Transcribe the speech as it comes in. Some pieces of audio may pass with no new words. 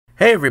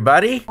Hey,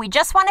 everybody. We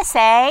just want to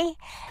say...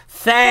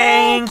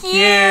 Thank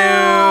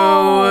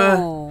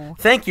you!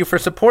 Thank you for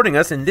supporting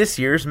us in this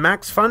year's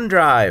Max Fun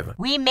Drive.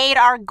 We made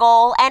our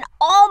goal and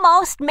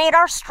almost made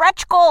our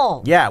stretch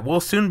goal. Yeah, we'll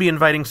soon be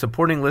inviting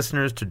supporting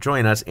listeners to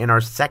join us in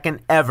our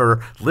second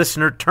ever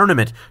listener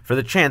tournament for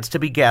the chance to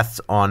be guests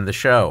on the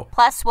show.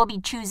 Plus, we'll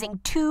be choosing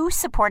 2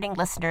 supporting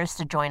listeners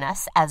to join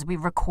us as we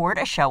record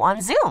a show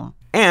on Zoom.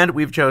 And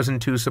we've chosen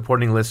 2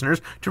 supporting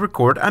listeners to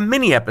record a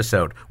mini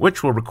episode,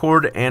 which we'll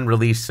record and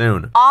release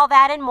soon. All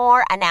that and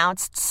more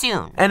announced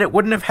soon. And it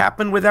wouldn't have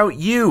happened without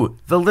you,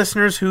 the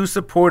listeners who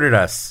supported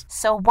us.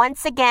 So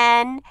once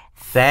again,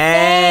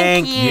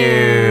 thank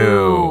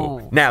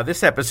you. Now,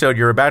 this episode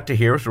you're about to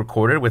hear was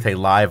recorded with a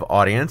live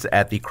audience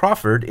at the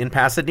Crawford in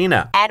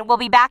Pasadena. And we'll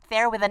be back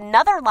there with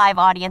another live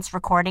audience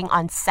recording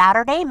on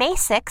Saturday, May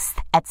 6th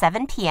at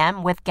 7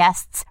 p.m. with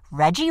guests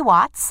Reggie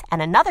Watts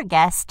and another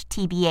guest,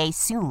 TBA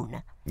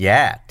soon.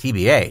 Yeah,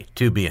 TBA,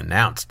 to be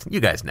announced. You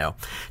guys know.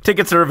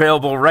 Tickets are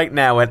available right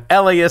now at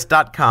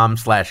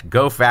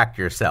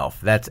laist.com/gofactyourself.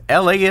 That's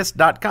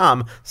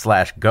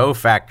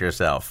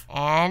laist.com/gofactyourself.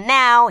 And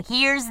now,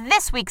 here's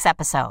this week's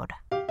episode.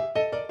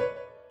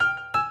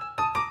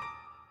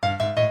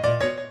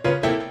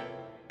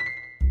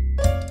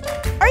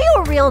 Are you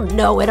a real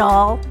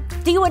know-it-all?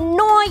 Do you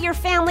annoy your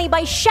family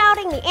by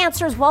shouting the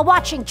answers while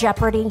watching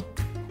Jeopardy?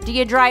 Do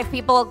you drive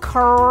people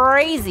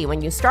crazy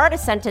when you start a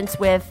sentence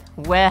with,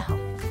 well,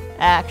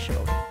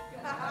 actually?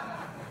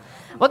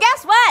 Well,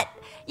 guess what?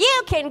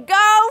 You can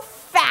go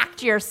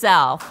fact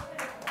yourself.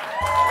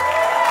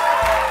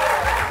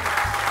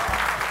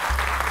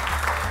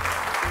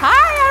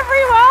 Hi,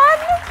 everyone.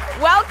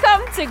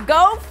 Welcome to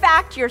Go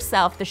Fact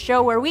Yourself, the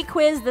show where we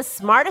quiz the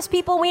smartest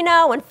people we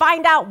know and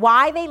find out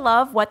why they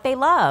love what they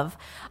love.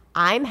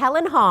 I'm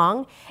Helen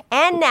Hong,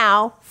 and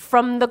now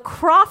from the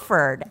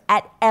Crawford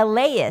at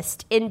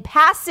LAist in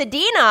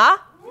Pasadena,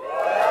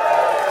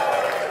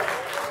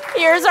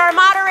 here's our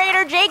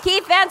moderator, J.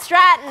 Keith Van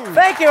Straten.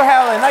 Thank you,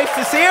 Helen. Nice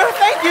to see you.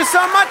 Thank you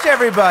so much,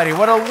 everybody.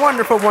 What a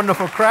wonderful,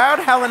 wonderful crowd.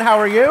 Helen, how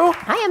are you?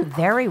 I am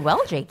very well,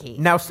 J. Keith.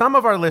 Now, some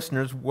of our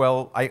listeners,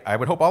 well, I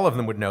would hope all of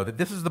them would know that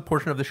this is the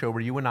portion of the show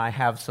where you and I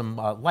have some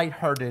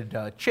lighthearted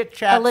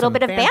chit-chat. A little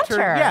bit of banter.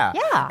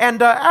 Yeah.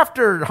 And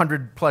after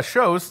 100-plus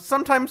shows,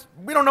 sometimes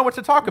we don't know what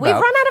to talk about. We've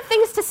run out of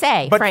things to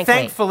say, but frankly.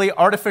 thankfully,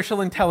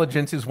 artificial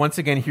intelligence is once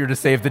again here to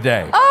save the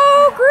day.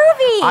 Oh,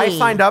 groovy. I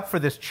signed up for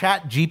this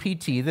chat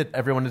GPT that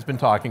everyone has been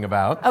talking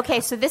about. Okay,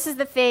 so this is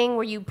the thing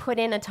where you put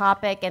in a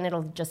topic and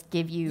it'll just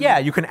give you... Yeah,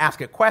 you can ask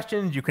it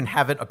questions. You can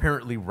have it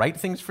apparently write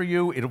things for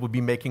you. It will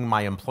be making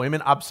my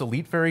employment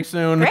obsolete very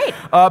soon. Great.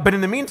 But in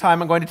the meantime,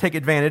 I'm going to take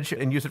advantage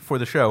and use it for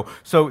the show.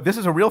 So this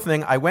is a real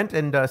thing. I went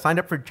and signed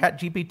up for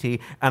ChatGPT,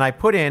 and I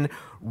put in,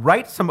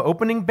 write some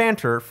opening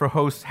banter for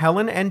hosts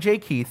Helen and J.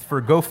 Keith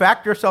for Go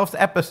Fact Yourself's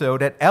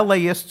episode at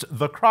LAist's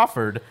The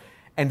Crawford.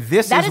 And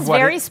that is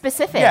very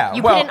specific. Yeah,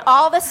 you put in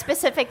all the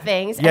specific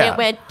things, and it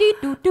went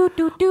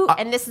do,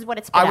 and this is what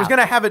it's spit I was going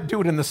to have it do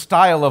it in the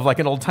style of like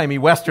an old-timey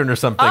Western or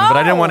something, but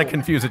I didn't want to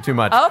confuse it too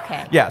much.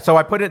 Okay. Yeah, so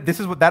I put it,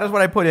 that is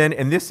what I put in,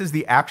 and this is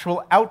the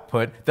actual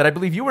output that I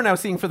believe you are now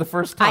seeing for the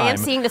first time. I am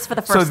seeing this for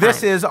the first time. So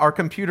this is our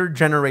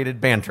computer-generated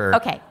banter.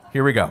 Okay.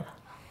 Here we go.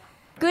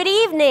 Good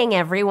evening,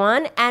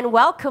 everyone, and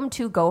welcome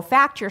to Go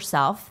Fact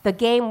Yourself, the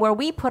game where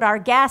we put our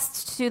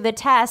guests to the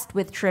test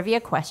with trivia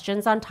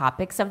questions on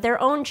topics of their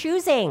own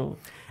choosing.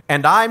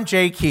 And I'm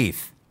J.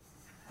 Keith.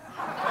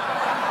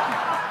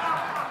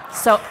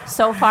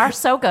 So far,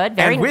 so good.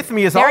 Very, and with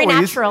me, as very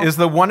always, natural. is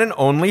the one and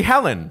only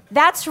Helen.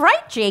 That's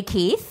right, J.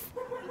 Keith.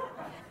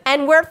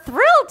 And we're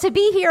thrilled to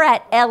be here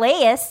at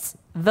LAist's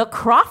The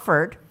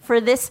Crawford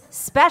for this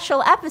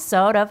special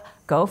episode of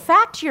Go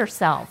Fact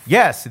Yourself.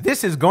 Yes,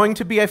 this is going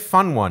to be a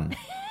fun one.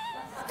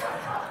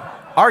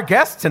 Our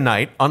guests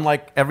tonight,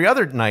 unlike every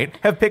other night,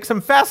 have picked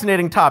some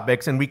fascinating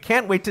topics, and we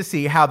can't wait to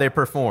see how they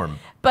perform.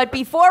 But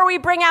before we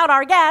bring out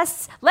our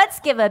guests, let's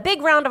give a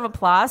big round of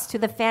applause to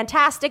the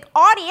fantastic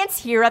audience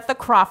here at the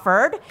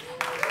Crawford.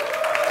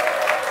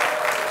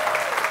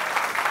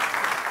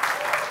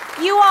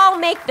 You all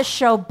make the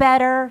show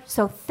better,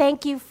 so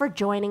thank you for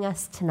joining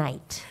us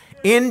tonight.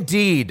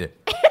 Indeed.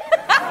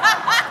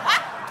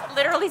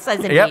 Literally says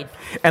indeed. Yep.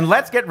 And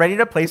let's get ready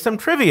to play some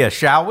trivia,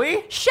 shall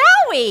we? Shall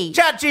we?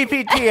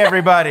 ChatGPT,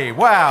 everybody.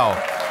 Wow.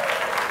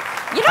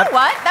 You know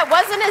what? That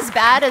wasn't as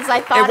bad as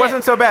I thought. It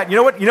wasn't so bad. You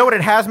know what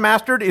it has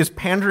mastered is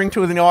pandering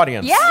to the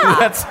audience.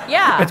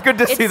 Yeah. It's good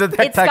to see that technology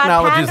is advanced. It's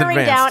got pandering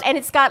down, advanced. and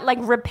it's got like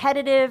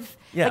repetitive.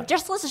 Yeah. Like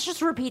let's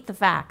just repeat the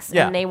facts,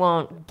 Yeah. and they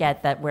won't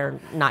get that we're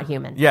not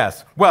human.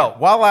 Yes. Well,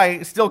 while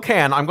I still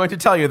can, I'm going to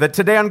tell you that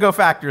today on Go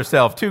Fact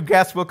Yourself, 2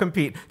 guests will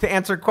compete to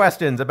answer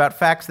questions about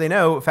facts they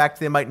know, facts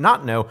they might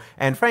not know,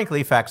 and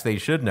frankly, facts they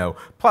should know.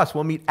 Plus,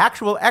 we'll meet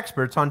actual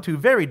experts on 2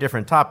 very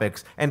different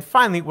topics, and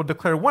finally, we'll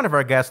declare one of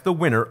our guests the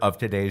winner of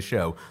today's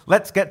show.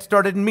 Let's get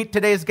started and meet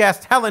today's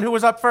guest. Helen, who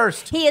was up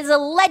first? He is a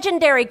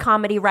legendary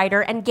comedy writer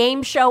and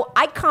game show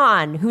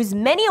icon whose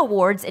many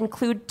awards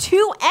include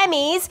 2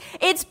 Emmys.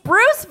 It's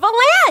Bruce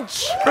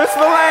Vilanch. Bruce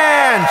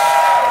Vilanch.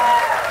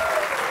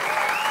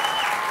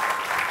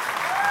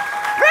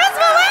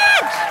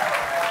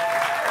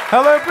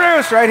 Hello,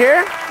 Bruce, right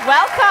here.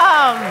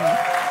 Welcome.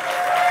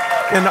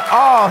 In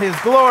all his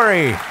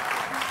glory.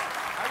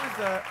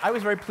 I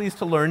was very pleased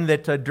to learn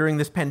that during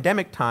this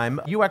pandemic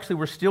time, you actually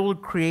were still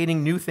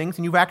creating new things,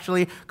 and you've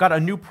actually got a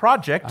new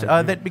project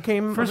that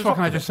became... First of all,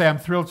 can I just say I'm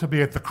thrilled to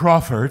be at the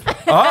Crawford.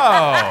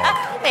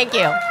 Oh! Thank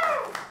you.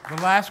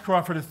 The last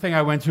Crawford thing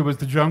I went to was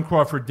the Joan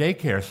Crawford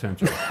Daycare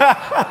Center.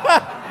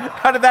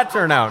 How did that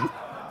turn out?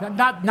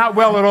 Not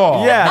well at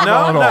all. Yeah,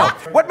 Not well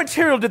at all. What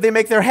material did they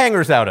make their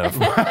hangers out of?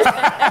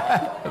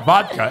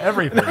 Vodka,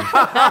 everything.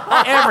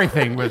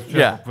 Everything was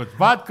just with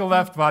vodka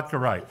left, vodka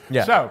right.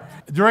 Yeah. So,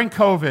 during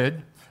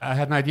COVID, I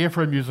had an idea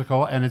for a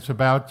musical, and it's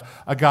about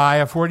a guy,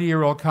 a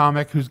 40-year-old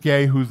comic who's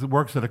gay, who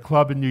works at a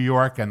club in New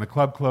York, and the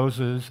club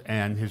closes,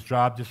 and his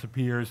job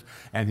disappears,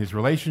 and his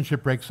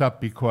relationship breaks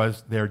up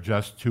because they're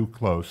just too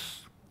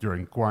close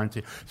during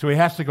quarantine. So he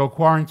has to go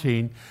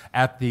quarantine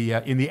at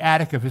in the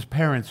attic of his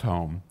parents'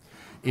 home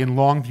in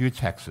Longview,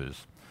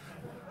 Texas,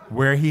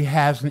 where he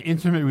has an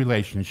intimate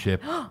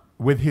relationship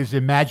with his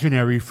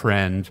imaginary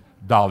friend,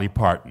 Dolly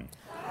Parton.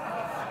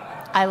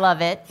 I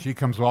love it. She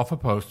comes off a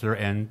poster,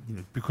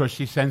 and because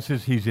she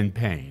senses he's in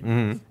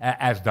pain,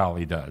 as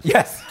Dolly does.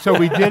 Yes. So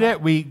we did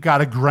it. We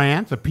got a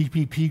grant, a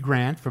PPP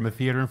grant from a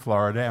theater in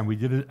Florida, and we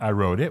did it. I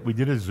wrote it. We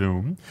did a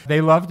Zoom. They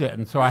loved it,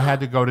 and so I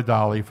had to go to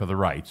Dolly for the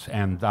rights.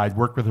 And I'd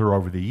worked with her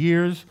over the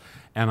years,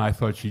 and I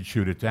thought she'd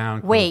shoot it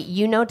down. Wait,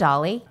 you know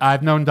Dolly?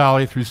 I've known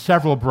Dolly through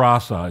several bra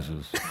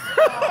sizes.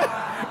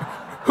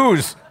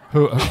 Whose?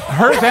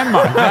 Hers and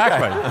mine,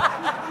 exactly.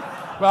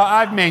 Well,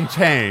 I've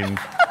maintained.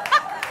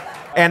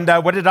 And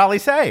what did Dolly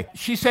say?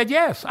 She said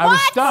yes. I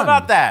was stunned. How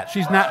about that?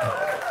 She's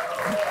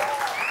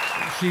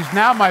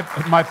now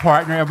my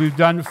partner, and we've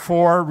done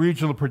 4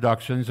 regional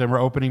productions, and we're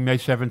opening May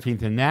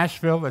 17th in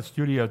Nashville at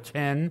Studio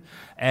 10,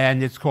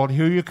 and it's called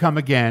Here You Come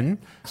Again,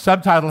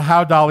 subtitled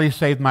How Dolly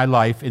Saved My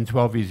Life in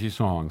 12 Easy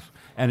Songs.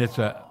 And it's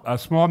a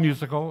small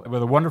musical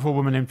with a wonderful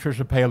woman named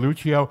Trisha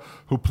Paoluccio,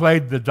 who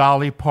played the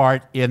Dolly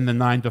part in the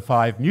 9 to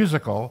 5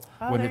 musical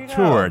when it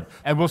toured.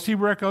 And we'll see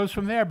where it goes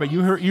from there. But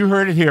you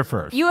heard it here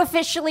first. You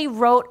officially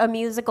wrote a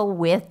musical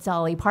with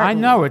Dolly Parton. I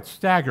know, it's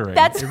staggering.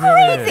 That's it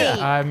crazy.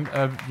 Really I'm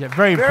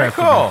very impressed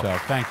with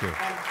myself. Thank you.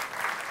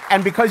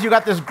 And because you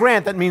got this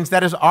grant, that means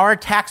that is our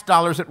tax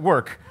dollars at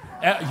work.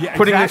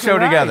 Putting the show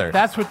together.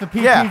 That's what the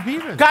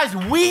PPV is. Guys,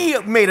 we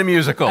made a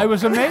musical. It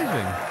was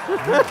amazing.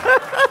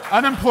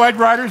 Unemployed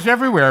writers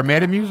everywhere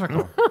made a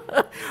musical.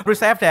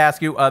 Bruce, I have to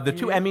ask you, the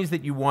 2 Emmys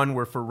that you won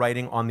were for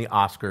writing on the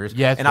Oscars.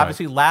 Yes, and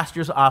obviously last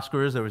year's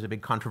Oscars, there was a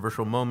big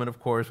controversial moment, of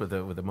course, with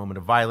a moment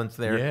of violence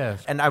there.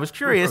 Yes. And I was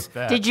curious.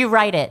 Did you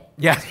write it?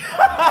 Yes.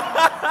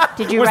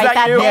 Did you Was write that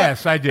that you? bit?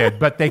 Yes, I did.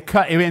 But they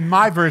cut, in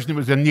my version, it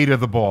was Anita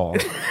the Ball.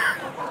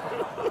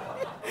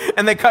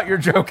 And they cut your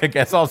joke, I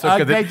guess,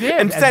 also. They did.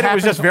 Instead, it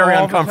was just very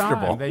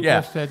uncomfortable. They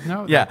just said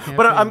no. Yeah,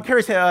 but I'm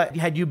curious.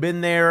 Had you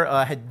been there?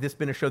 Had this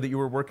been a show that you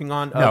were working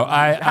on? No,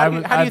 I've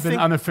been think?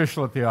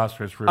 Unofficial at the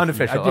Oscars for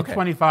Unofficial. I did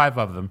 25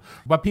 of them.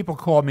 But people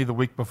call me the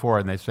week before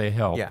and they say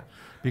help. Yeah.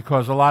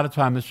 Because a lot of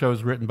time the show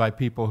is written by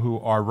people who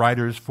are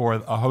writers for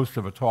a host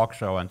of a talk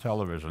show on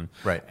television.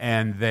 Right.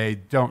 And they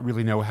don't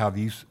really know how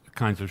these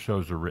kinds of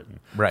shows are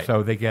written. Right.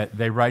 So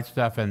they write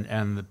stuff,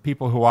 and the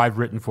people who I've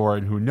written for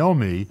and who know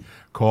me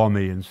call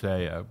me and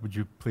say, would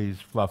you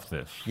please fluff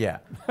this? Yeah.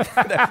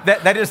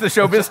 that is the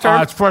showbiz term?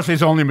 Unfortunately,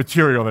 it's only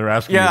material they're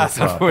asking me to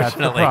fluff. Unfortunately. That's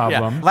the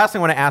problem. Yeah. Last thing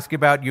I want to ask you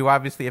about, you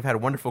obviously have had a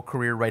wonderful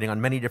career writing on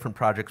many different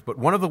projects, but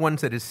one of the ones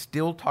that is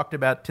still talked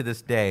about to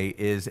this day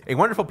is a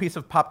wonderful piece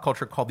of pop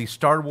culture called the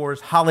Star Wars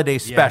Holiday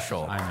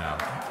Special. Yes,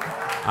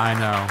 I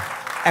know.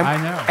 I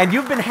know. And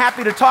you've been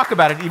happy to talk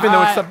about it, even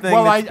though it's something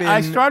that's been... I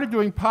started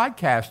doing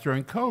podcasts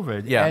during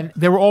COVID, Yeah. and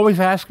they were always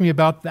asking me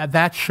about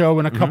that show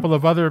and a couple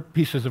of other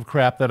pieces of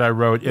crap that I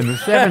wrote in the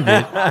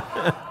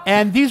 70s.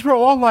 And these were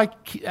all like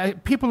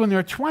people in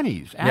their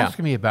 20s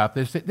asking me about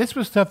this. This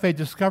was stuff they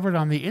discovered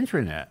on the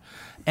internet.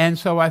 And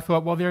so I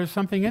thought, well, there's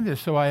something in this,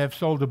 so I have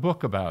sold a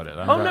book about it.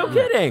 Oh, no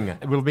kidding.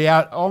 It will be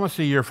out almost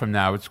a year from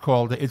now. It's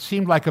called It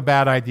Seemed Like a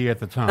Bad Idea at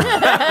the Time.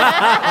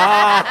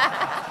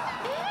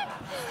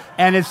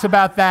 And it's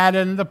about that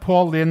and the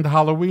Paul Lynde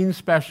Halloween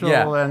special.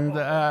 Yeah. And,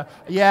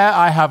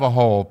 I have a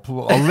whole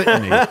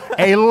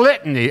a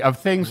litany of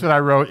things that I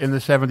wrote in the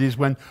 70s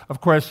when,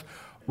 of course,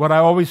 what I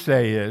always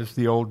say is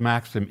the old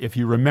maxim, if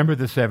you remember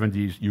the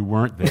 70s, you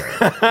weren't there.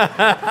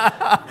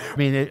 I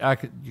mean,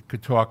 you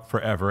could talk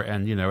forever,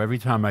 and, every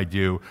time I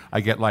do,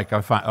 I get like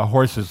a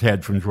horse's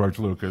head from George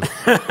Lucas.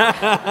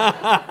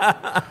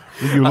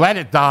 You let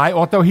it die,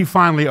 although he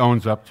finally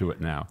owns up to it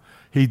now.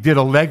 He did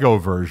a Lego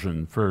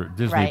version for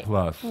Disney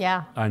Plus.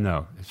 Yeah. I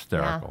know.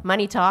 Hysterical. Yeah.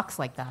 Money talks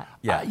like that.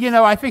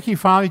 Yeah. I think he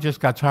finally just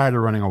got tired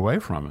of running away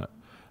from it.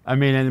 I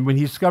mean, and when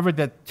he discovered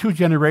that 2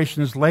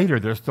 generations later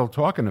they're still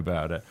talking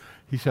about it,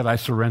 he said, I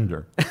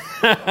surrender.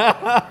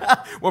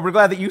 Well, we're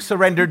glad that you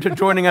surrendered to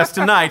joining us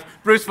tonight.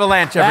 Bruce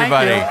Vilanch,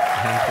 everybody.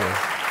 Thank you.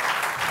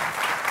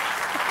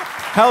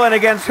 Helen,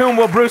 against whom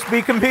will Bruce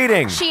be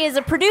competing? She is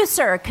a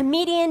producer,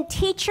 comedian,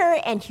 teacher,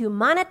 and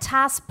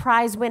Humanitas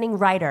Prize-winning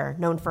writer,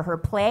 known for her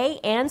play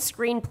and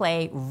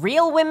screenplay,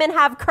 Real Women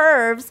Have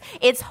Curves.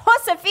 It's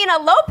Josefina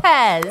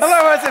López.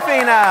 Hello,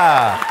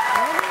 Josefina.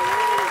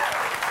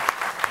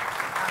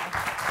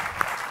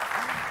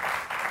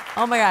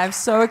 Oh my God, I'm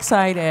so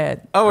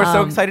excited. Oh, we're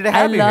so excited to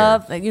have you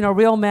I here. love,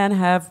 real men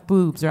have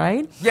boobs,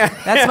 right? Yeah.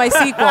 That's my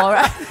sequel,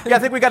 right? Yeah, I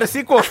think we got a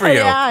sequel for you.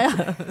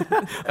 Yeah.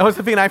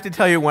 Josefina, I have to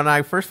tell you, when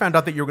I first found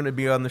out that you were going to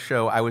be on the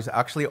show, I was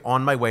actually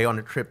on my way on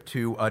a trip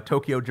to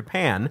Tokyo,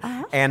 Japan,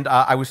 and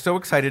I was so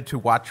excited to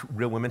watch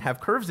Real Women Have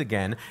Curves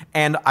again,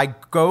 and I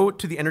go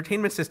to the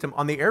entertainment system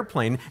on the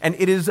airplane, and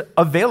it is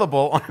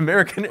available on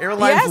American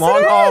Airlines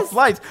long-haul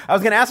flights. I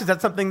was going to ask, is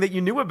that something that you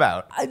knew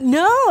about?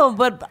 No,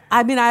 but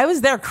I mean, I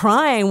was there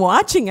crying,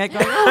 watching it,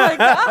 going, oh my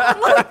God,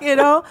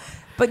 look,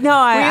 But no,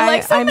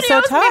 I'm so owes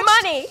touched. me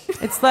money.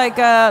 It's like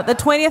the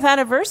 20th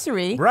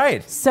anniversary.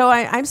 Right. So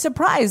I'm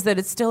surprised that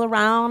it's still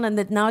around and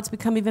that now it's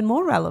become even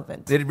more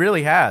relevant. It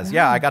really has.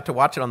 Yeah, I got to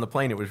watch it on the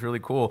plane. It was really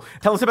cool.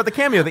 Tell us about the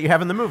cameo that you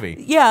have in the movie.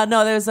 Yeah,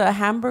 no, there's a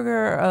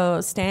hamburger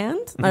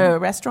stand, a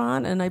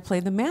restaurant, and I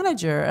played the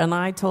manager. And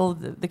I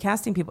told the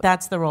casting people,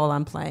 that's the role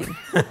I'm playing.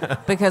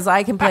 Because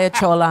I can play a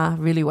chola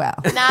really well.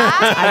 Nice.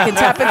 I can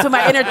tap into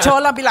my inner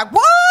chola and be like,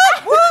 what?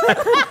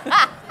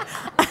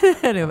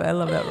 Anyway, I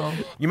love that role.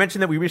 You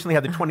mentioned that we recently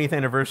had the 20th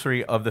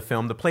anniversary of the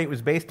film. The play it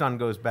was based on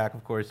goes back,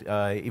 of course,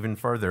 even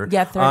further.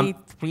 Yeah,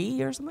 33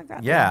 years, something like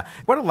that. Yeah.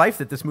 What a life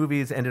that this movie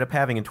has ended up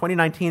having. In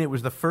 2019, it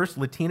was the first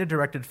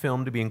Latina-directed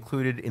film to be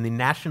included in the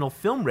National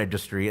Film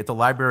Registry at the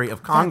Library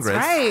of Congress.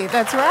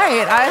 That's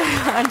right.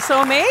 I'm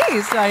so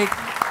amazed.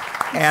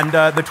 And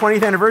the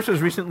 20th anniversary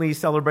was recently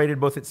celebrated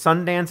both at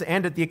Sundance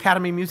and at the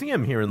Academy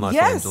Museum here in Los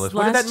Angeles.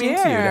 What did that mean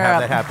to you to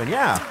have that happen?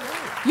 Yeah.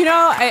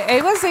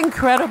 It was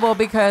incredible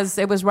because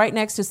it was right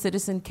next to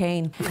Citizen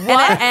Kane. And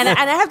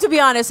I have to be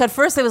honest, at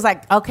first it was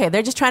like, okay,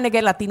 they're just trying to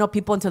get Latino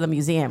people into the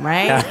museum,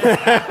 right? That's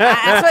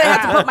where they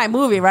had to put my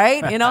movie,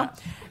 right?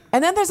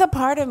 And then there's a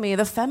part of me,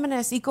 the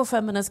feminist,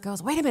 eco-feminist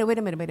goes, wait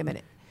a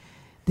minute.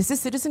 This is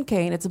Citizen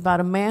Kane. It's about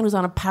a man who's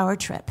on a power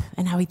trip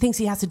and how he thinks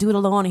he has to do it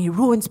alone and he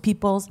ruins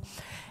people's.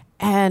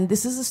 And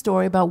this is a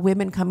story about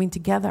women coming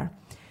together.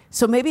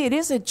 So maybe it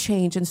is a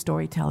change in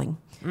storytelling.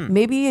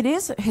 Maybe it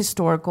is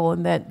historical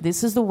in that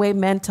this is the way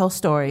men tell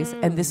stories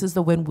and this is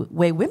the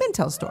way women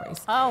tell stories.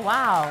 Oh,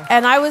 wow.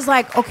 And I was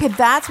like, okay,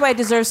 that's why it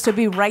deserves to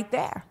be right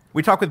there.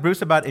 We talked with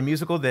Bruce about a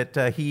musical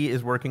that he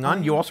is working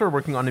on. You also are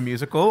working on a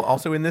musical,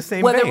 also in this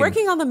same vein. They're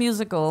working on the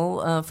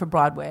musical for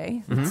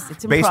Broadway.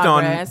 It's in based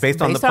progress.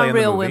 Based on the play and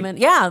Real the movie. Women.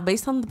 Yeah,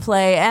 based on the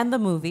play and the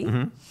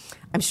movie.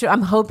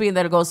 I'm hoping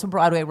that it goes to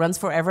Broadway, runs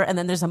forever, and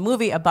then there's a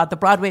movie about the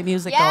Broadway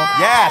musical.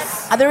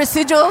 Yes. The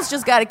residuals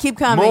just got to keep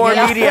coming. More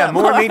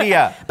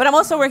media. But I'm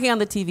also working on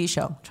the TV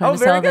show, trying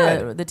to sell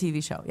the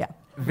TV show. Yeah.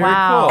 Very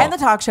cool. And the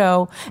talk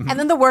show, and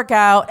then the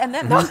workout, and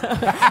then and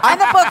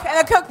the book,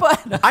 and the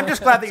cookbook. I'm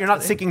just glad that you're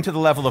not sinking to the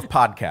level of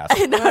podcast.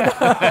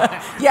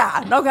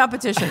 Yeah, no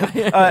competition.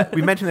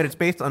 We mentioned that it's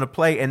based on a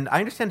play, and I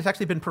understand it's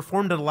actually been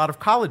performed at a lot of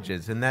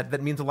colleges, and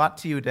that means a lot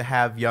to you to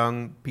have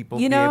young people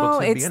be able to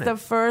be in it. It's the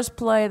first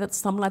play that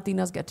some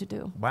Latinos get to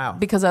do. Wow.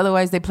 Because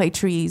otherwise they play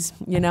trees,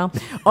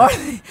 Or,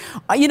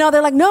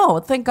 they're like, no,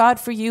 thank God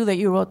for you that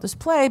you wrote this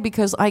play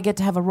because I get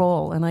to have a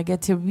role, and I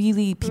get to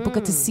really, people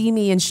get to see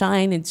me and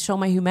shine and show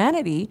my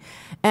humanity.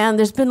 And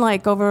there's been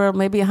like over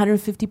maybe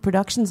 150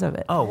 productions of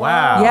it. Oh,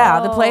 wow. Yeah,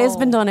 the play has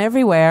been done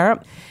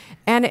everywhere.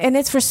 And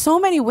it's for so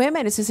many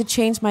women. It's just, it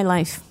changed my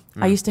life.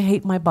 I used to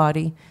hate my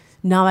body.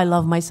 Now I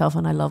love myself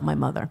and I love my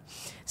mother.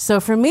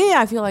 So for me,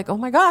 I feel like, oh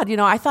my God,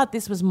 I thought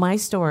this was my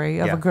story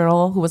of a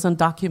girl who was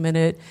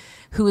undocumented,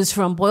 who was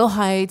from Boyle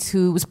Heights,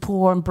 who was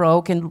poor and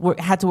broke and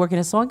had to work in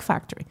a sewing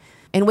factory.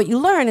 And what you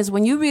learn is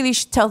when you really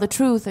tell the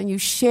truth and you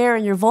share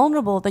and you're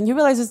vulnerable, then you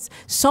realize it's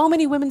so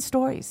many women's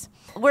stories.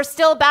 We're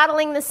still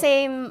battling the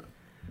same,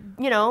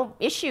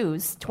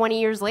 issues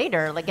 20 years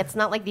later. Like, it's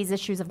not like these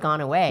issues have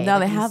gone away. No,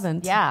 they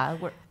haven't. Yeah.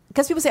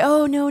 Because people say,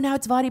 oh, no, now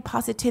it's body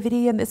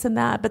positivity and this and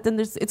that. But then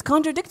it's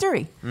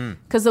contradictory.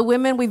 Because the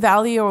women we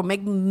value or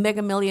make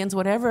mega millions,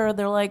 whatever,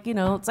 they're like,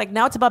 it's like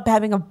now it's about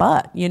having a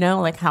butt,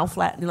 like how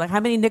flat, like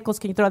how many nickels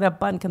can you throw at that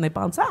butt and can they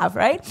bounce off,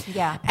 right?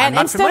 Yeah. And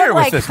instead of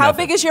like, how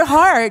big is your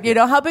heart?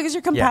 How big is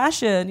your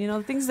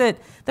compassion? Things that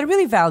are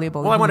really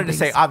valuable. Well, I wanted to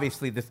say,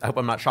 obviously, I hope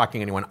I'm not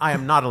shocking anyone. I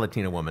am not a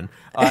Latina woman.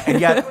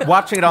 And yet,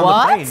 watching it on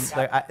the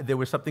plane, there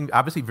was something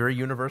obviously very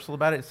universal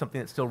about it. It's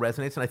something that still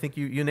resonates. And I think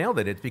you nailed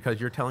it. It's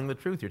because you're telling the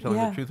truth. You're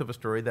telling the truth of a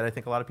story that I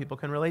think a lot of people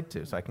can relate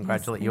to. So I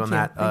congratulate you on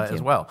that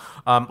as well.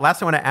 Last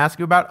thing I want to ask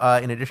you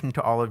about, in addition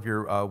to all of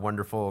your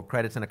wonderful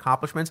credits and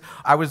accomplishments,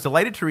 I was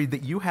delighted to read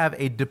that you have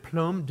a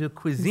diplôme de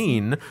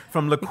cuisine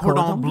from Le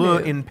Cordon Bleu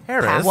in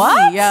Paris.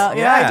 What? Yeah,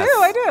 Yes.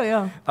 I do,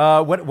 yeah.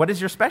 What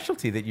is your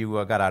specialty that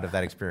you got out of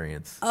that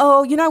experience?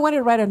 Oh, I wanted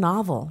to write a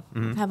novel.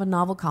 I have a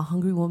novel called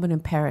Hungry Woman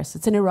in Paris.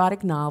 It's an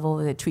erotic novel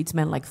that treats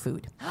men like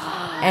food.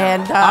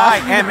 And I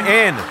am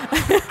in.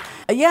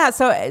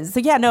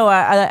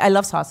 I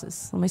love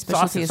sauces. My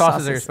specialty is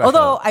sauces. Are your specialty.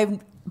 Although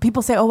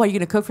people say, "Oh, are you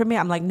going to cook for me?"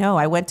 I'm like, "No,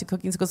 I went to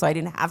cooking school, so I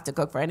didn't have to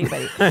cook for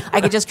anybody. I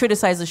could just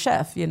criticize the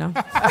chef, you know."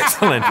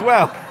 Excellent.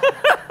 Well,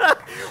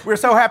 we're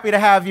so happy to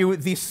have you,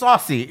 the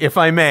saucy, if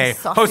I may,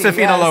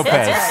 Josefina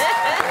López.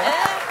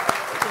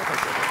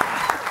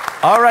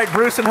 All right,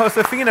 Bruce and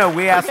Josefina,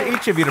 we asked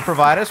each of you to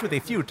provide us with a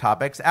few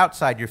topics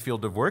outside your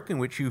field of work in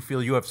which you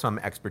feel you have some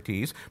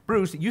expertise.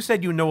 Bruce, you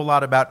said you know a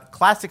lot about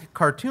classic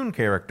cartoon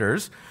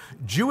characters,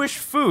 Jewish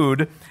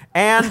food,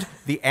 and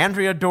the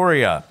Andrea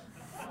Doria.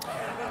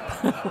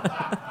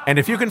 And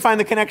if you can find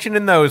the connection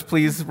in those,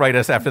 please write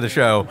us after the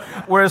show.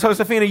 Whereas,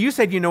 Josefina, you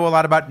said you know a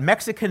lot about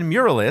Mexican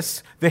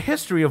muralists, the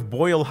history of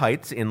Boyle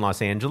Heights in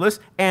Los Angeles,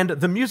 and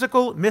the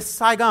musical Miss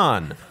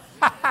Saigon.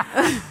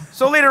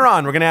 So later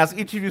on, we're going to ask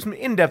each of you some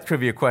in-depth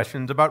trivia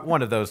questions about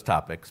one of those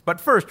topics. But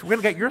first, we're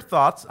going to get your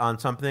thoughts on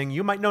something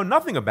you might know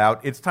nothing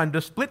about. It's time to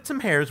split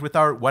some hairs with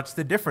our What's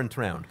the Difference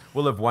round.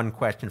 We'll have one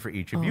question for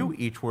each of you,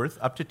 each worth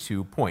up to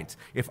 2 points.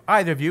 If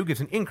either of you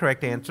gives an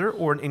incorrect answer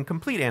or an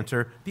incomplete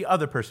answer, the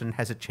other person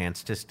has a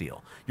chance to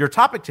steal. Your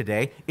topic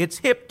today, it's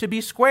hip to be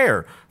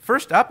square.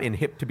 First up in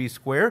Hip to be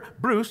Square,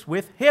 Bruce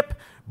with hip.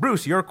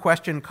 Bruce, your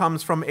question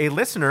comes from a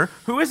listener.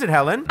 Who is it,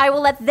 Helen? I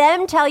will let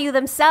them tell you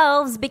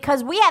themselves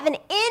because we have an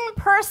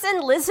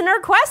in-person listener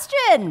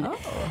question.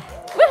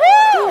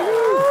 Woohoo!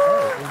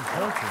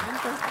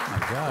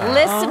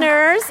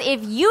 Listeners,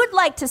 if you'd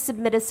like to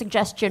submit a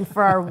suggestion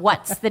for our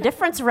What's the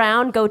Difference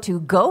round, go to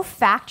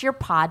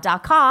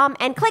gofactyourpod.com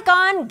and click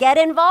on Get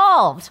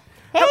Involved.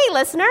 Hey,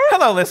 listener.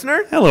 Hello,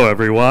 listener. Hello,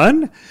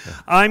 everyone.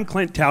 I'm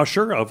Clint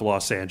Tauscher of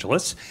Los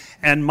Angeles,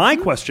 and my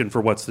question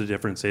for What's the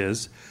Difference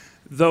is,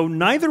 though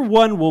neither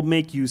one will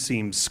make you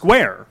seem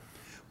square,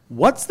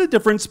 what's the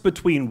difference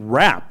between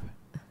rap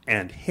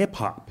and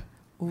hip-hop?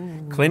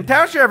 Clint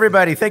Tauscher,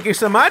 everybody. Thank you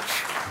so much.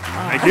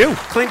 Thank you.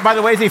 Clint, by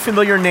the way, is a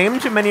familiar name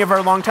to many of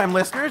our longtime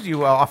listeners.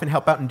 You often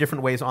help out in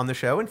different ways on the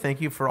show, and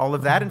thank you for all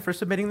of that and for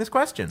submitting this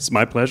question. It's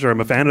my pleasure.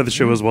 I'm a fan of the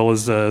show as well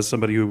as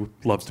somebody who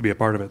loves to be a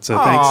part of it, so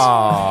thanks.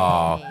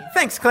 Aww.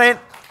 Thanks, Clint.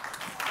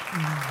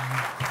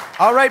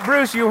 All right,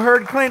 Bruce, you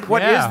heard Clint.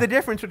 What is the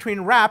difference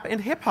between rap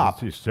and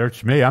hip-hop? You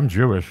search me, I'm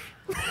Jewish.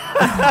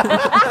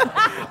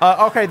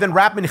 Okay, then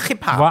rap and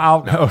hip-hop.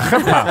 Well,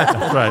 hip-hop,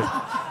 that's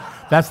right.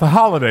 That's the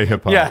holiday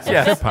hip-hop. Yes.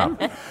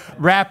 Hip-hop.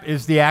 Rap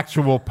is the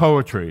actual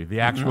poetry, the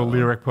actual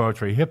lyric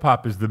poetry.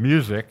 Hip-hop is the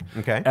music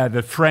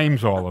that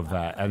frames all of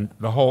that. And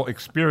the whole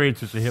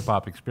experience is a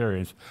hip-hop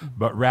experience,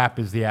 but rap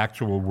is the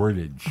actual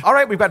wordage. All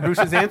right, we've got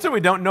Bruce's answer. We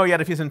don't know yet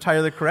if he's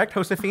entirely correct.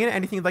 Josefina,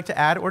 anything you'd like to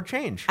add or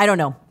change? I don't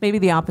know. Maybe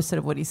the opposite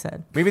of what he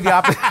said. Maybe the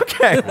opposite.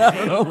 Okay.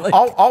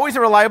 Always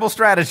a reliable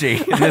strategy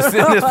in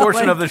this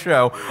portion of the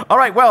show. All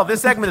right, well,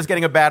 this segment is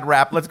getting a bad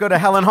rap. Let's go to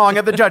Helen Hong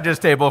at the judges'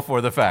 table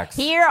for the facts.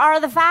 Here are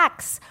the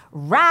facts.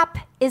 Rap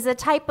is a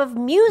type of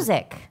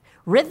music,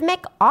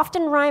 rhythmic,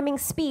 often rhyming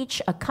speech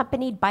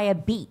accompanied by a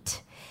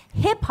beat.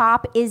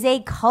 Hip-hop is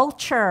a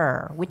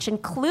culture, which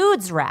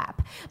includes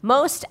rap.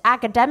 Most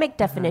academic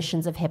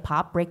definitions of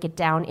hip-hop break it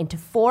down into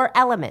 4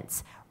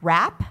 elements: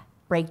 rap,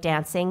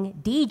 breakdancing,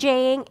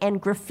 DJing,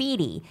 and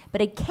graffiti,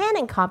 but it can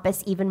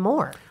encompass even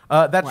more.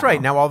 That's right.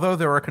 Now, although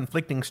there are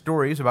conflicting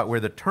stories about where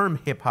the term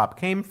hip-hop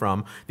came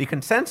from, the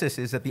consensus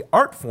is that the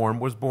art form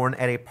was born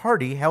at a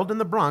party held in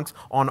the Bronx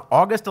on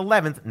August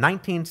 11th,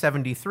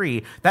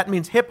 1973. That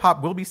means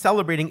hip-hop will be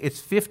celebrating its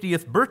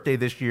 50th birthday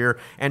this year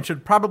and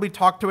should probably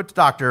talk to its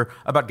doctor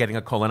about getting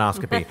a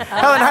colonoscopy.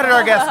 Helen, how did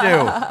our guests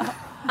do?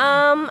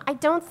 I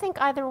don't think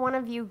either one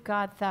of you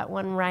got that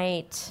one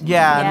right.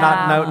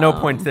 No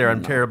points there.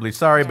 I'm terribly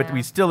sorry, but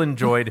we still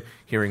enjoyed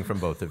hearing from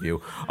both of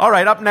you. All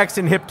right, up next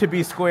in Hip to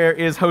be Square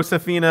is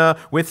Josefina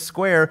with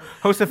Square.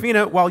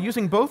 Josefina, while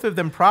using both of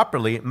them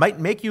properly might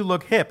make you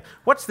look hip,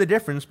 what's the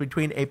difference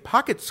between a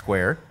pocket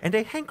square and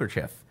a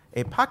handkerchief?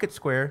 A pocket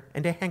square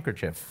and a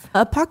handkerchief.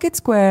 A pocket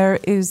square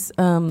is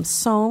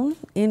sewn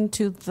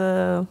into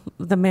the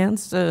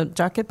man's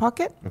jacket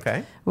pocket.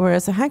 Okay.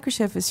 Whereas a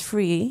handkerchief is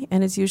free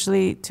and it's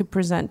usually to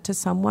present to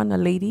someone, a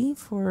lady,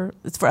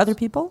 it's for other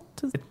people.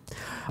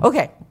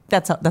 Okay,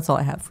 that's all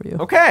I have for you.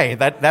 Okay,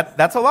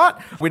 that's a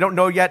lot. We don't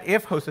know yet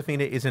if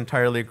Josefina is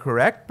entirely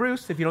correct.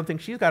 Bruce, if you don't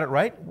think she's got it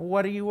right,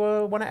 what do you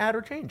want to add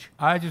or change?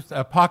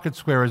 A pocket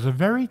square is a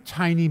very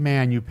tiny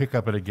man you pick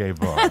up at a gay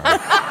bar.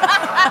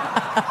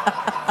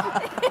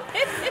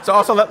 So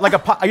also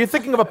are you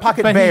thinking of a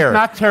pocket but bear? He's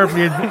not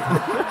terribly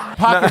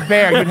pocket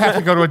bear. You'd have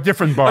to go to a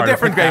different bar. A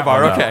different gay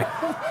bar. Okay.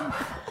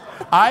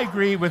 I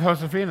agree with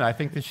Josefina. I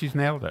think that she's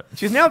nailed it.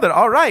 She's nailed it.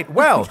 All right.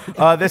 Well,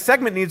 this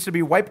segment needs to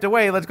be wiped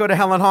away. Let's go to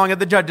Helen Hong at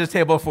the judges'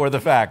 table for the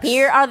facts.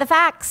 Here are the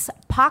facts.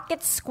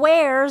 Pocket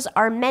squares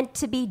are meant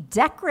to be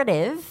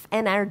decorative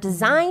and are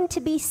designed to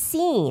be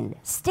seen,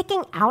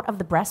 sticking out of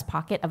the breast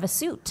pocket of a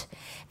suit.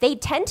 They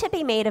tend to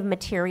be made of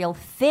material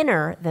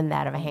thinner than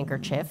that of a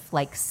handkerchief,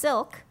 like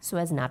silk, so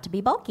as not to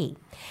be bulky.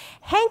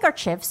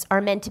 Handkerchiefs are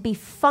meant to be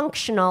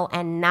functional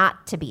and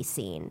not to be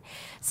seen,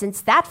 since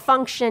that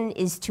function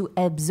is to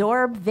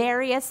absorb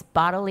various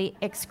bodily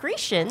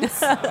excretions.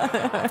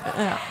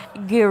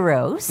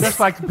 Gross.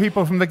 Just like the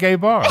people from the gay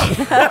bar.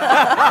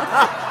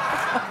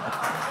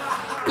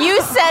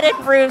 You said it,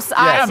 Bruce.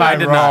 Yes, Am I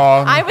did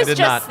wrong? not. I was did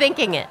just not.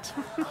 thinking it.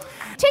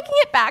 Taking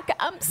it back,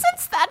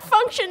 since that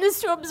function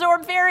is to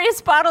absorb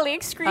various bodily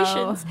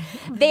excretions,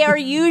 they are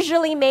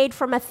usually made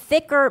from a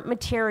thicker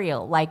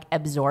material like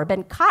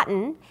absorbent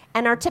cotton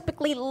and are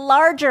typically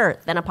larger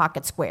than a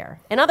pocket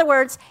square. In other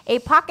words, a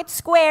pocket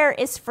square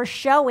is for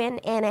showing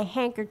and a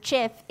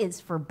handkerchief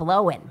is for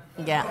blowing.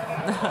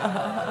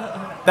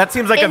 Yeah. That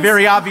seems like a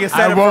very obvious I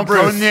setup for won't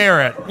go Bruce. near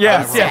it.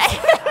 Yes,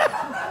 yes.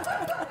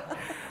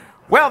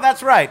 Well,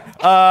 that's right.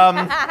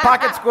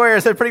 Pocket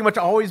squares have pretty much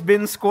always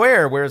been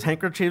square, whereas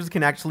handkerchiefs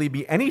can actually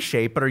be any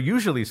shape but are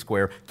usually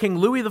square. King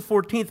Louis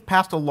XIV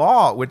passed a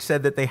law which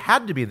said that they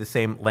had to be the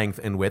same length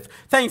and width.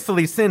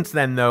 Thankfully, since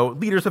then, though,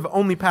 leaders have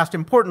only passed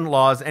important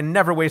laws and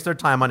never waste their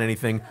time on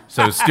anything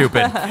so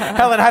stupid.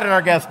 Helen, how did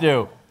our guest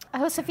do?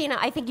 Josefina,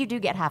 I think you do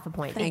get half a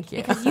point. Thank you.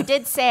 Because you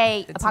did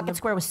say a pocket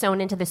square was sewn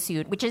into the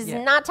suit, which is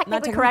Yeah. not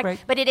technically Not correct,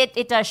 technically but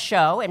it does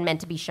show and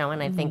meant to be shown.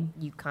 And I think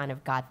you kind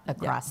of got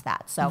across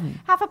that. So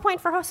half a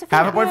point for Josefina.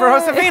 Half a point for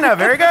Josefina.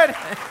 Very good.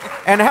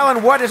 And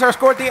Helen, what is our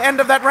score at the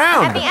end of that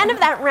round? At the end of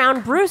that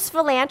round, Bruce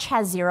Vilanch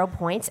has 0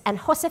 points and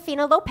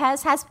Josefina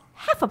López has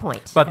half a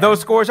point. But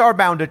those scores are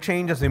bound to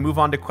change as we move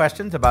on to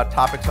questions about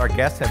topics our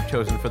guests have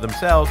chosen for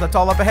themselves. That's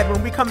all up ahead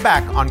when we come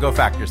back on Go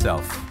Fact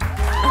Yourself.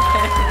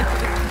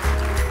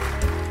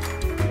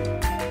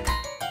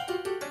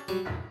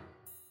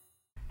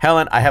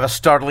 Helen, I have a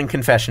startling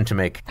confession to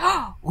make.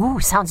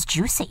 Ooh, sounds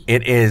juicy.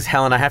 It is.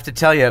 Helen, I have to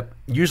tell you,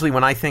 usually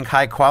when I think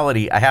high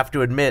quality, I have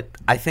to admit,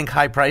 I think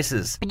high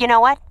prices. But you know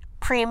what?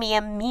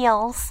 Premium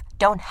meals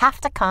don't have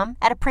to come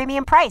at a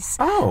premium price.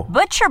 Oh.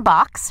 Butcher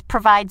Box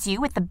provides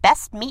you with the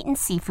best meat and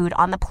seafood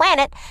on the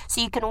planet so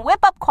you can whip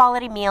up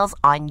quality meals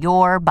on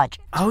your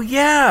budget. Oh,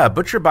 yeah.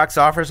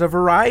 ButcherBox offers a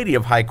variety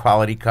of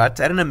high-quality cuts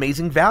at an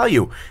amazing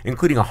value,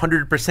 including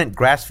 100%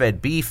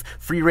 grass-fed beef,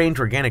 free-range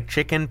organic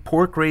chicken,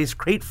 pork-raised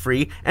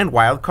crate-free, and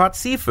wild-caught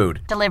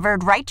seafood.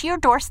 Delivered right to your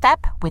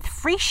doorstep with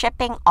free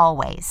shipping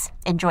always.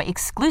 Enjoy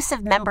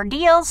exclusive member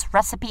deals,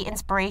 recipe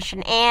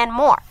inspiration, and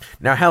more.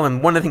 Now,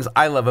 Helen, one of the things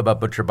I love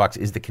about ButcherBox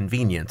is the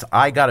convenience.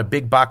 I got a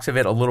big box of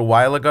it a little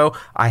while ago.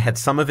 I had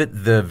some of it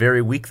the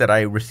very week that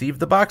I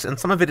received the box, and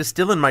some of it is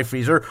still in my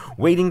freezer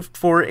waiting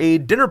for a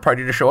dinner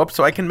party to show up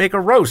so I can make a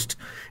roast.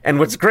 And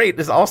what's great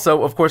is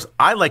also, of course,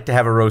 I like to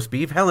have a roast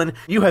beef. Helen,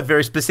 you have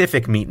very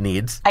specific meat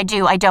needs. I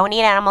do. I don't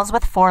eat animals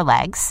with 4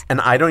 legs.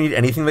 And I don't eat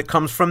anything that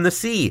comes from the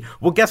sea.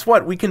 Well, guess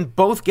what? We can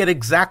both get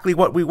exactly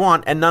what we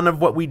want and none of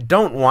what we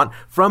don't want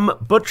from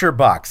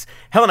ButcherBox.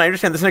 Helen, I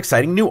understand there's an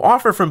exciting new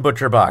offer from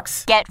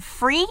ButcherBox. Get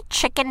free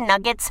chicken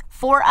nuggets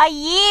for a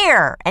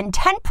year and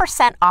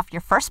 10% off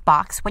your first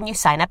box when you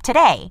sign up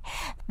today.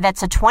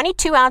 That's a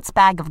 22-ounce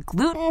bag of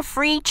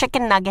gluten-free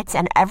chicken nuggets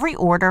in every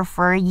order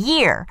for a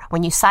year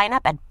when you sign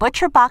up at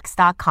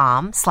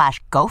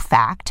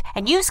butcherbox.com/GoFact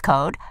and use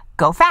code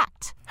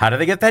GoFact. How do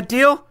they get that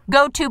deal?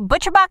 Go to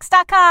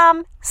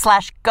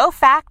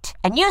butcherbox.com/GoFact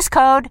and use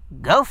code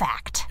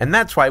GoFact. And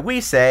that's why we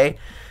say,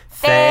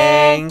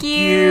 Thank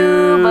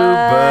you,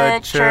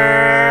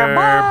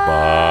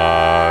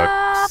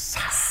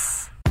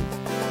 ButcherBox.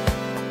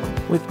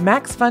 With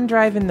Max Fun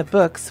Drive in the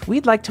books,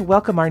 we'd like to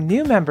welcome our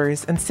new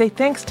members and say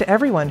thanks to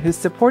everyone who's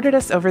supported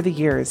us over the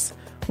years.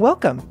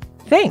 Welcome.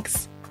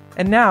 Thanks.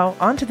 And now,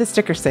 on to the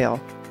sticker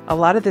sale. A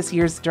lot of this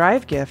year's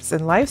Drive gifts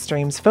and live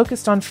streams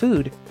focused on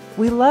food.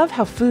 We love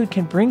how food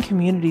can bring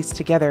communities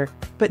together,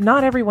 but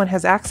not everyone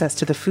has access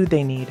to the food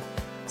they need.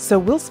 So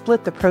we'll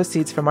split the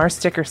proceeds from our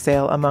sticker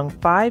sale among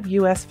 5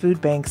 U.S. food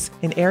banks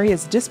in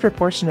areas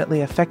disproportionately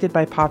affected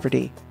by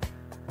poverty.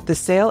 The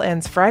sale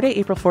ends Friday,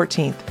 April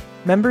 14th.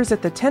 Members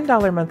at the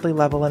 $10 monthly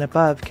level and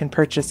above can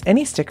purchase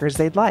any stickers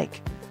they'd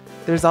like.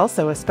 There's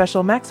also a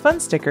special Max Fun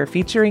sticker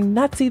featuring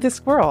Nutsy the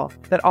Squirrel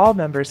that all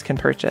members can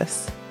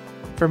purchase.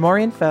 For more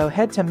info,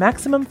 head to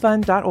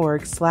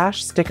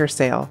MaximumFun.org/sticker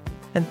sale.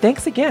 And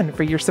thanks again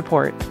for your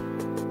support.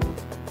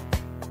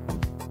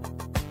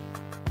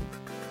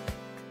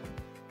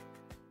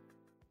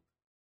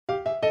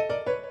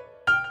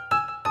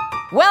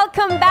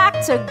 Welcome back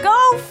to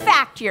Go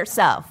Fact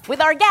Yourself with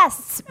our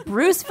guests,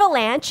 Bruce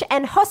Vilanch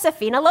and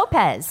Josefina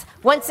López.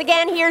 Once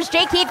again, here's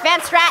J. Keith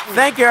Van Straten.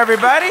 Thank you,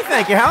 everybody.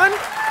 Thank you, Helen.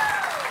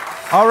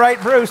 All right,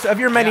 Bruce, of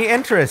your many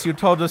interests, you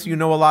told us you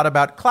know a lot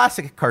about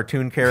classic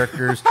cartoon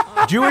characters,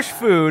 Jewish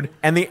food,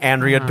 and the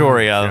Andrea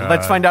Doria.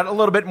 Let's find out a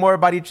little bit more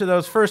about each of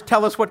those. First,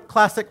 tell us what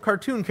classic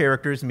cartoon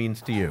characters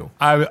means to you.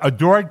 I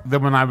adored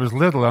them when I was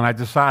little, and I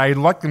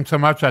liked them so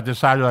much I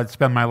decided I'd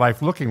spend my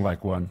life looking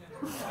like one.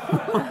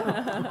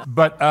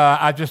 But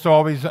I just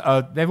always,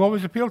 they've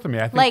always appealed to me.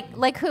 I think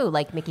Like who?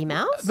 Like Mickey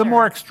Mouse? the or-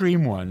 more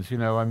extreme ones,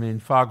 I mean,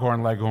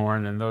 Foghorn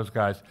Leghorn and those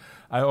guys,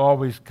 I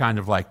always kind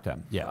of liked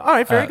them. Yeah. All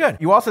right, very good.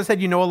 You also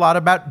said you know a lot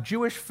about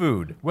Jewish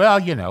food. Well,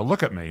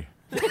 look at me.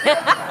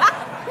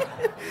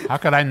 How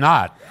could I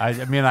not? I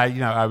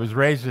was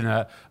raised in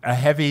a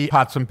heavy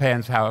pots and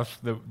pans house,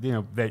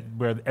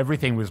 where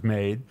everything was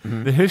made.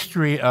 Mm-hmm. The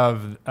history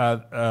of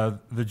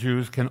the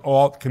Jews can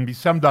be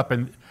summed up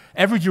in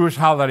every Jewish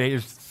holiday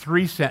is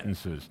 3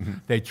 sentences. Mm-hmm.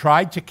 They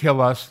tried to kill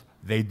us,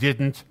 they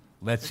didn't,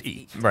 let's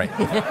eat. Right.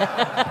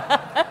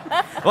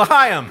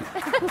 L'chaim.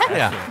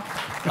 Yeah.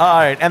 All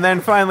right, and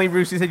then finally,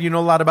 Bruce, you said you know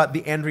a lot about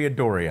the Andrea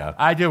Doria.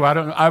 I do.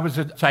 I was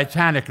a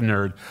Titanic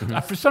nerd.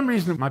 For some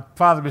reason, my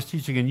father was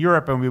teaching in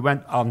Europe, and we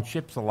went on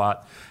ships a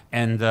lot.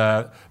 And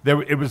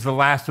it was the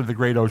last of the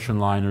great ocean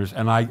liners,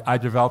 and I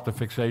developed a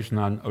fixation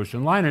on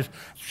ocean liners,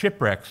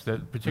 shipwrecks,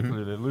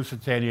 particularly the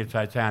Lusitania,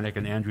 Titanic,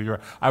 and Andrea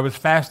Doria. I was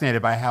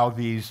fascinated by how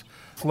these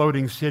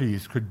floating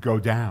cities could go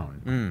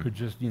down, could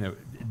just,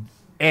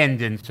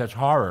 end in such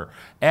horror.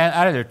 And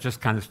I don't know, it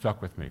just kind of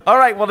stuck with me. All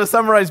right, well, to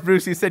summarize,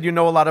 Bruce, you said you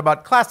know a lot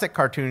about classic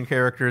cartoon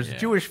characters,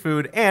 Jewish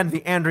food, and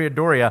the Andrea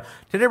Doria.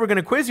 Today we're going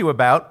to quiz you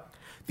about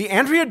the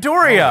Andrea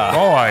Doria. Oh,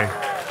 boy.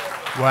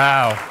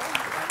 Wow.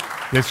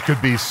 This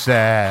could be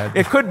sad.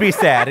 It could be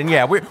sad, and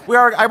yeah, we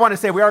are. I want to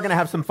say we are going to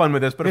have some fun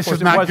with this, but this of course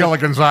is not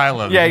Gilligan's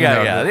Island.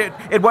 Yeah.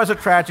 It was a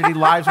tragedy.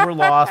 Lives were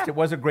lost. It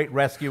was a great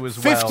rescue as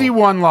well.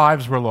 51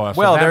 lives were lost.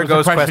 Well, so there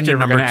goes question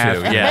number 2.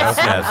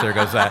 Yes, there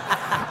goes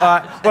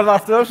that. Well,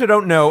 for those who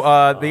don't know,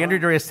 the Andrea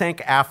Doria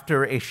sank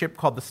after a ship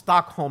called the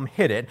Stockholm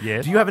hit it.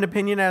 Yes. Do you have an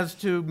opinion as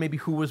to maybe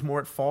who was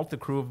more at fault, the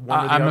crew of one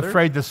or the other? I'm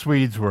afraid the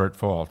Swedes were at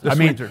fault.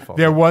 Swedes are at fault.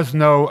 There was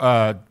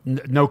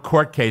no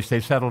court case.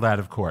 They settled out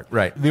of court.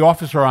 Right. The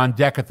officer on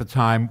deck at the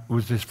time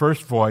was his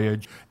first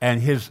voyage,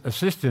 and his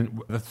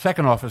assistant, the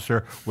second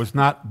officer, was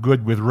not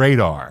good with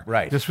radar.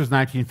 Right. This was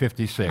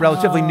 1956.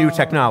 Relatively new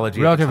technology.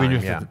 Relatively at the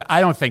new. time, yeah.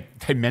 I don't think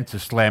they meant to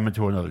slam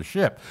into another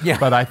ship,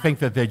 but I think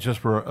that they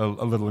just were a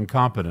little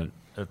incompetent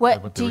at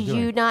what they were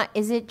doing.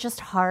 Is it just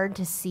hard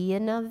to see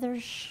another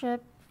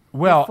ship?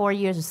 Well, 4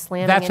 years of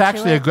slamming that's into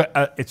actually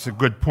it? it's a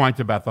good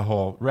point about the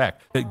whole wreck.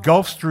 The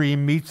Gulf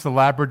Stream meets the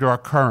Labrador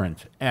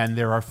Current, and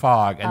there are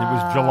fog, and it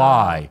was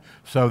July,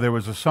 so there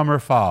was a summer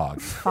fog.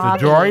 The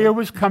Doria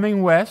was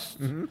coming west,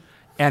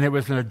 and it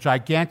was in a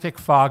gigantic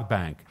fog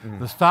bank.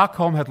 The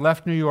Stockholm had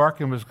left New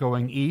York and was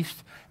going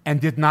east, and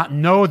did not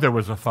know there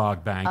was a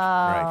fog bank,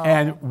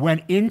 and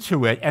went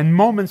into it, and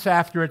moments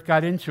after it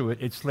got into it,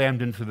 it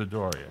slammed into the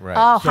Doria. Right.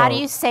 Oh, how do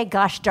you say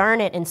 "gosh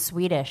darn it" in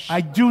Swedish? I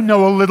do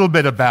know a little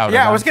bit about it.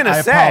 Yeah, I was going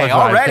to say,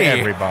 apologize already. to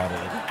everybody.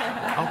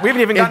 We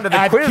haven't even gotten to the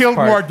I've quiz killed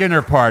part. more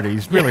dinner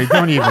parties. Really,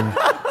 don't even.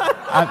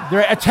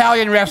 There are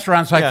Italian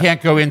restaurants I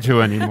can't go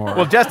into anymore.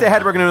 Well, just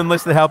ahead, we're going to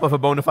enlist the help of a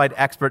bona fide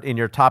expert in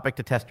your topic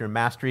to test your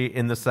mastery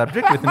in the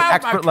subject with an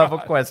expert-level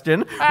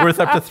question worth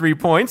up to 3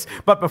 points.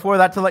 But before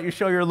that, to let you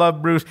show your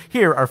love, Bruce,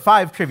 here are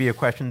 5 trivia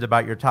questions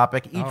about your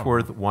topic, each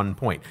worth 1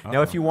 point.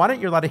 Now, if you want it,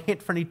 you're allowed to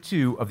hint for any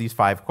 2 of these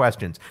 5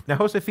 questions. Now,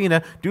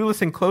 Josefina, do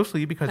listen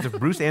closely, because if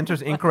Bruce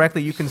answers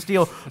incorrectly, you can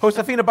steal.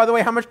 Josefina, by the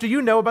way, how much do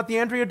you know about the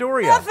Andrea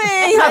Doria? Nothing.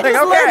 I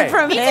just learned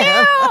from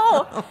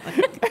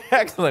him.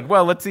 Excellent.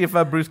 Well, let's see if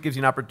Bruce gives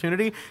you an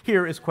opportunity.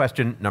 Here is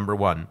question number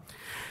 1.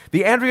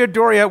 The Andrea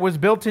Doria was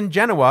built in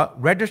Genoa,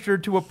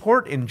 registered to a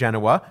port in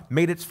Genoa,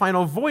 made its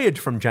final voyage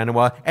from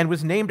Genoa, and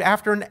was named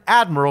after an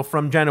admiral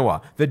from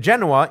Genoa. The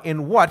Genoa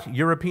in what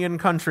European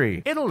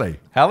country? Italy.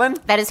 Helen?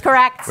 That is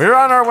correct. We're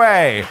on our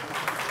way.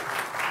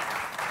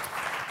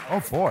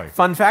 Oh, boy.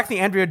 Fun fact, the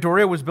Andrea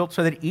Doria was built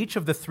so that each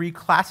of the 3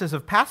 classes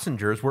of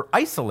passengers were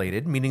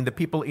isolated, meaning the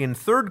people in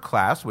third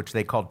class, which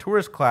they called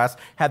tourist class,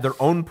 had their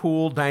own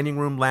pool, dining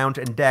room, lounge,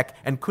 and deck,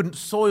 and couldn't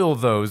soil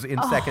those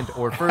in second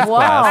or first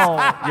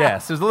class.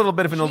 Yes, there's a little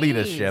bit of an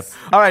elitist ship.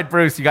 All right,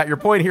 Bruce, you got your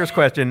point. Here's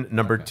question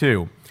number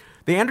 2.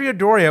 The Andrea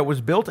Doria was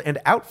built and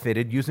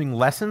outfitted using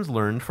lessons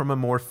learned from a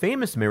more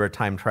famous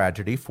maritime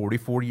tragedy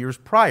 44 years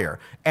prior.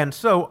 And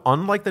so,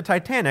 unlike the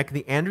Titanic,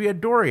 the Andrea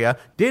Doria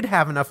did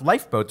have enough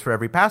lifeboats for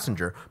every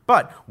passenger.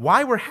 But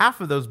why were half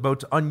of those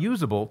boats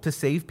unusable to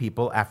save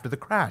people after the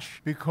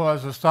crash?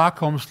 Because the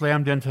Stockholm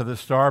slammed into the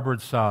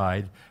starboard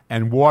side,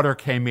 and water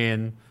came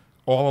in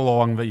all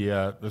along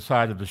the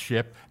side of the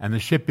ship, and the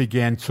ship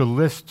began to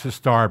list to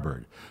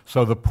starboard.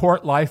 So the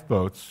port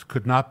lifeboats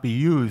could not be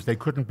used. They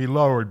couldn't be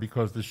lowered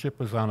because the ship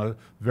was on a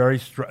very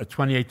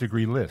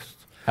 28-degree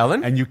list.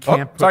 Helen? And you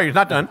can't... sorry, you're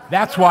not done.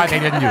 That's why they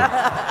didn't use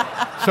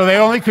it. So they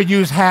only could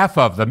use half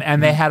of them,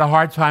 and they had a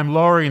hard time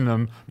lowering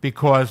them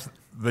because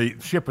the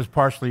ship was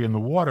partially in the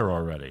water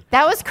already.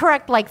 That was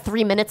correct like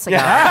 3 minutes ago.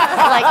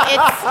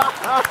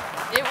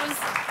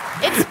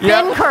 It's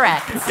been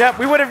correct. Yeah,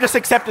 we would have just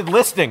accepted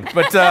listing,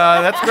 but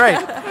that's great.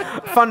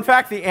 Fun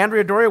fact, the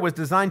Andrea Doria was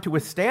designed to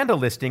withstand a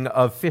listing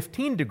of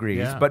 15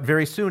 degrees, but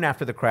very soon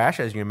after the crash,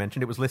 as you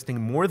mentioned, it was listing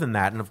more than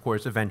that, and of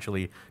course,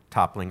 eventually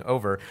toppling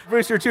over.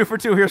 Bruce, you're 2 for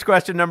 2. Here's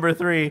question number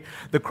 3.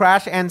 The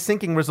crash and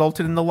sinking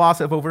resulted in the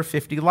loss of over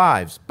 50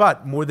 lives,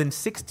 but more than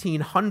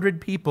 1,600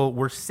 people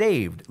were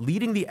saved,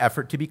 leading the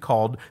effort to be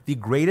called the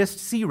greatest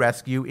sea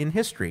rescue in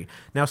history.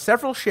 Now,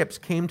 several ships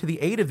came to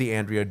the aid of the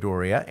Andrea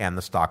Doria and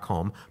the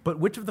Stockholm, but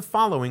which of the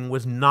following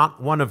was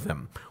not one of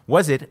them?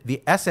 Was it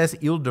the SS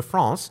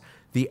Ile-de-France,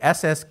 the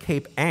SS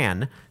Cape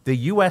Ann,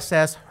 the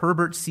USS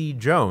Herbert C.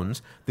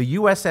 Jones, the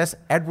USS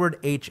Edward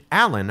H.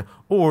 Allen,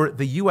 or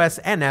the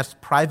USNS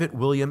Private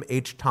William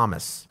H.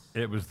 Thomas?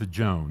 It was the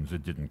Jones.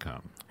 It didn't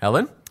come.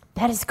 Helen?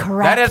 That is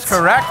correct. That is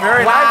correct.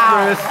 Very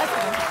nice, Bruce.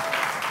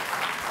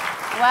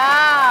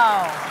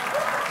 Wow.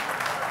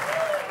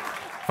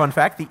 Fun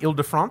fact, the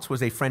Ile-de-France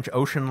was a French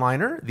ocean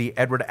liner. The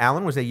Edward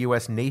Allen was a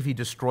U.S. Navy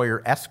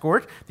destroyer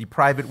escort. The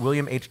Private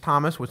William H.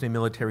 Thomas was a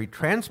military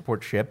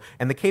transport ship.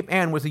 And the Cape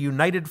Ann was a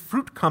United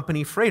Fruit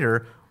Company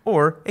freighter,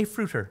 or a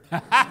fruiter.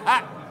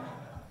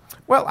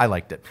 Well, I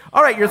liked it.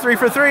 All right, you're 3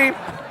 for 3.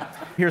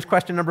 Here's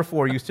question number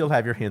 4. You still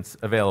have your hints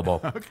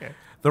available. Okay.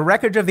 The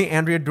wreckage of the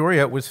Andrea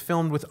Doria was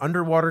filmed with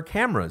underwater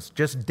cameras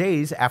just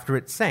days after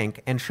it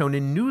sank and shown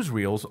in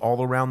newsreels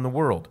all around the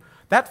world.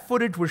 That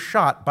footage was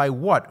shot by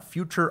what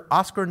future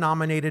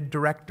Oscar-nominated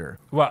director?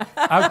 Well,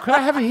 could I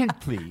have a hint,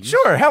 please?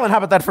 Sure. Helen, how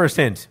about that first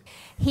hint?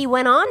 He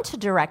went on to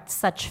direct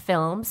such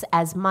films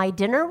as My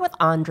Dinner with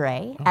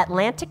Andre,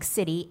 Atlantic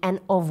City, and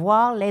Au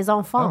revoir les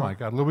enfants. Oh, my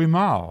God. Louis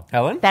Malle.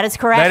 Helen? That is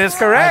correct. That is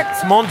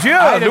correct. Mon Dieu,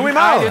 Louis I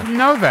Malle. didn't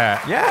know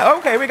that. Yeah,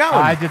 okay, we got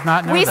one. I did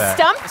not know We that.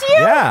 stumped you?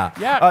 Yeah.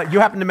 Yeah. You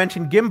happened to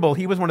mention Gimbal.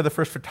 He was one of the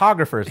first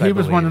photographers, I He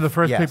was one of believe. the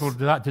first Yes. people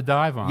to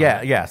dive on.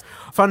 Yeah, yes.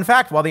 Fun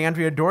fact, while the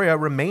Andrea Doria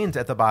remains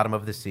at the bottom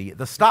of the sea,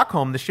 the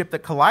Stockholm, the ship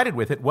that collided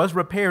with it, was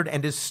repaired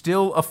and is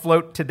still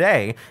afloat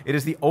today. It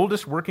is the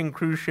oldest working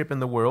cruise ship in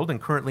the world and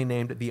currently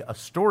named the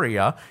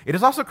Astoria. It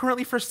is also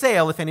currently for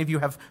sale if any of you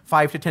have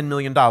 $5 to $10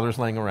 million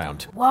laying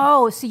around.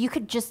 Whoa, so you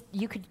could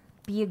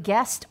be a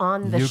guest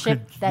on the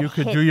ship that You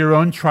could hit. do your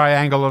own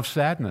triangle of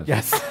sadness.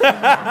 Yes.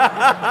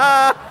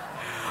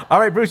 All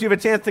right, Bruce, you have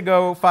a chance to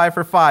go 5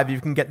 for 5. You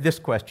can get this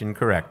question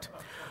correct.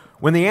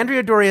 When the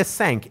Andrea Doria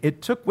sank,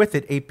 it took with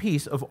it a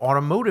piece of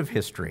automotive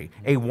history,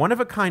 a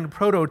one-of-a-kind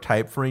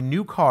prototype for a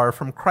new car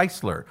from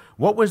Chrysler.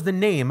 What was the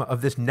name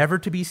of this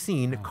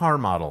never-to-be-seen car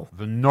model?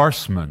 The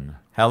Norseman.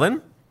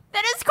 Helen?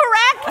 That is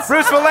correct.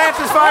 Bruce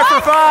Vilanch is 5 for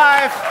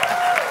 5.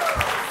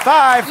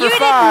 5 for You did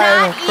 5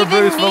 not for even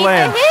Bruce need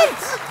Vilanch. a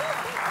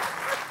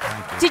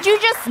hint. Did you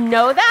just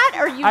know that,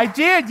 or you? I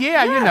did,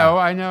 yeah. You know,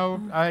 I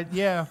know.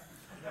 Yeah.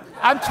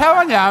 I'm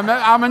telling you, I'm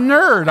a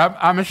nerd.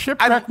 I'm a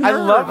shipwreck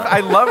nerd.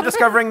 I love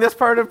discovering this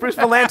part of Bruce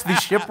Vilanch, the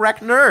shipwreck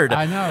nerd.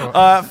 I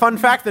know. Fun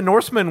fact, the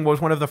Norseman was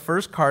one of the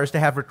first cars to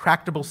have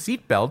retractable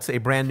seat belts, a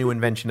brand new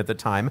invention at the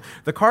time.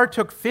 The car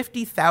took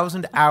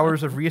 50,000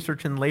 hours of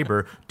research and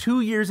labor,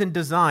 2 years in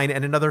design,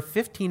 and another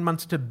 15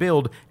 months to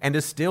build, and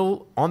is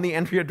still on the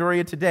Andrea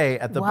Doria today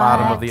at the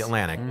bottom of the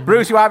Atlantic.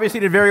 Bruce, you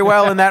obviously did very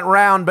well in that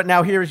round, but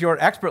now here's your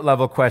expert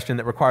level question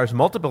that requires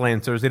multiple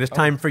answers. It is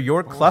time for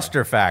your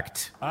cluster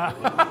fact.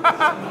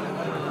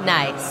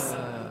 Nice.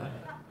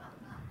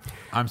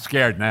 I'm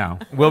scared now.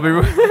 We'll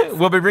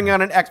be bringing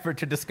on an expert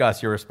to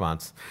discuss your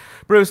response.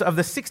 Bruce, of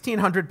the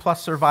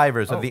 1,600-plus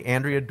survivors of the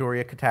Andrea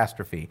Doria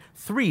catastrophe,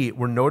 3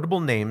 were notable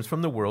names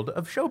from the world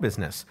of show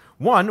business.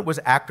 One was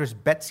actress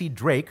Betsy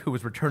Drake, who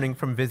was returning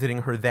from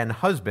visiting her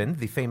then-husband,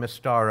 the famous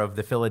star of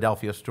The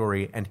Philadelphia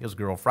Story and His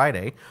Girl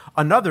Friday.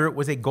 Another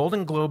was a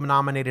Golden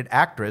Globe-nominated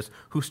actress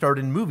who starred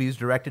in movies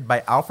directed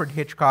by Alfred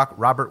Hitchcock,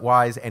 Robert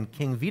Wise, and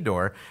King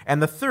Vidor.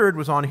 And the third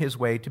was on his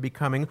way to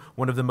becoming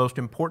one of the most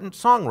important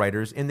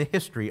songwriters in the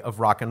history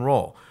of rock and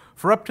roll.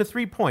 For up to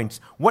 3 points,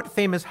 what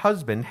famous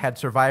husband had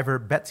survivor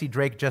Betsy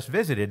Drake just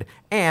visited,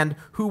 and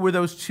who were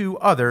those 2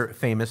 other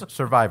famous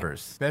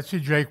survivors? Betsy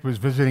Drake was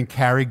visiting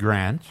Cary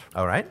Grant.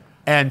 All right.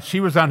 And she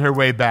was on her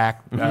way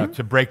back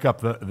to break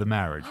up the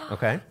marriage.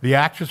 Okay. The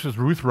actress was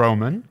Ruth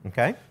Roman.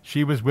 Okay.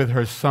 She was with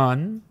her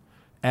son,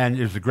 and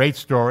it was a great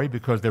story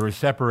because they were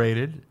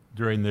separated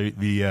during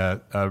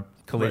the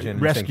Collision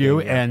rescue,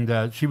 sinking,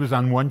 yeah. and she was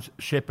on one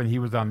ship and he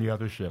was on the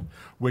other ship,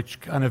 which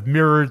kind of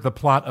mirrored the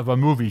plot of a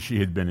movie she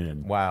had been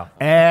in. Wow.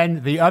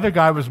 And the other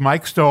guy was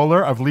Mike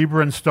Stoller of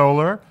Lieber and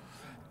Stoller,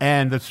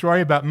 and the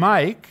story about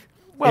Mike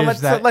Well,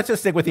 is that... let's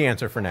just stick with the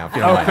answer for now. If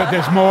you don't mind.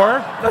 There's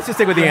more? Let's just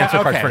stick with the answer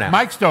part Okay, for now.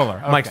 Mike Stoller.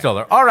 Okay. Mike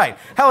Stoller. All right.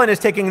 Helen is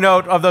taking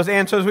note of those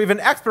answers. We have an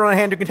expert on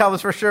hand who can tell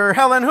us for sure.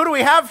 Helen, who do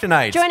we have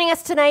tonight? Joining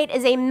us tonight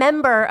is a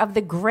member of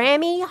the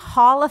Grammy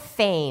Hall of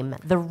Fame,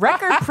 the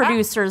Record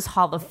Producers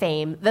Hall of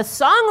Fame, the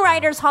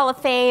Songwriters Hall of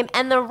Fame,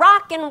 and the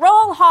Rock and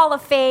Roll Hall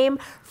of Fame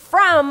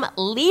from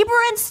Lieber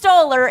and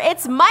Stoller.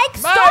 It's Mike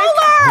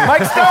Stoller!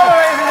 Mike Stoller,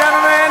 ladies and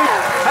gentlemen.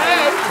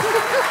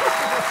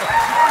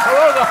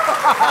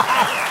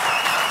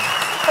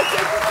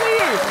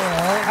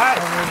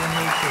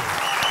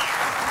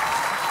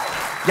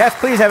 Yes,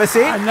 please have a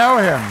seat. I know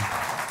him.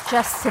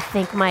 Just to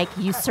think, Mike,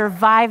 you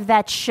survived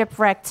that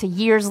shipwreck to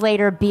years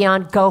later be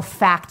on Go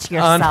Fact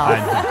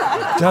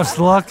yourself. Just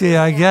lucky,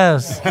 I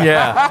guess.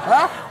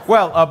 Yeah.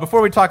 Well,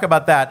 before we talk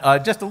about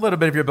that, just a little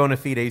bit of your bona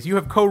fides. You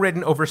have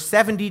co-written over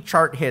 70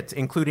 chart hits,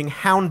 including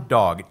Hound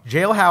Dog,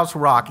 Jailhouse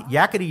Rock,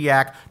 Yakety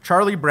Yak,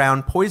 Charlie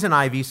Brown, Poison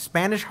Ivy,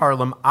 Spanish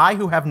Harlem, I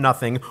Who Have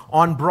Nothing,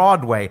 On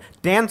Broadway,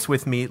 Dance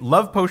With Me,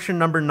 Love Potion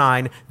No.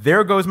 9,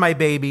 There Goes My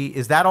Baby,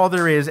 Is That All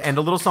There Is, and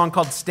a little song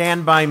called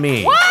Stand By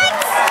Me. What?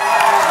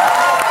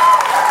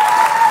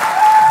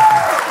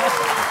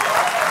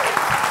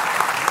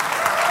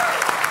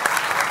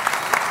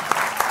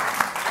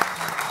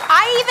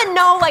 I even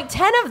know like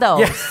 10 of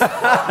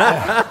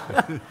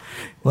those.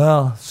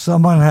 Well,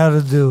 someone had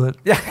to do it.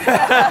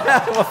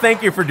 Well,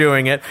 thank you for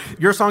doing it.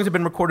 Your songs have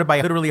been recorded by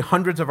literally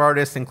hundreds of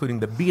artists, including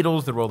the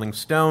Beatles, the Rolling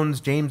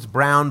Stones, James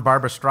Brown,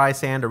 Barbra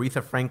Streisand,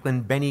 Aretha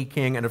Franklin, Benny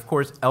King, and of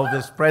course,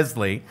 Elvis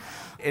Presley.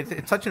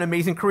 It's such an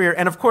amazing career.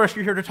 And of course,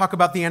 you're here to talk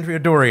about the Andrea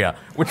Doria,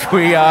 which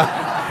we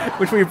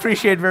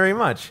appreciate very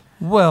much.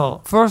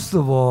 Well, first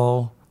of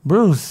all,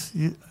 Bruce,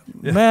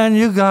 man,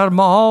 you got them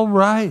all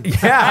right.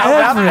 Yeah,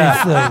 how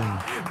about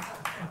everything.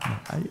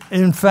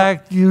 In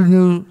fact, you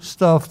knew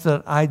stuff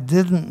that I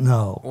didn't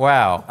know.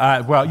 Wow.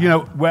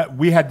 Well,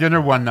 we had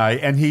dinner one night,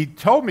 and he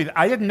told me,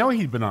 I didn't know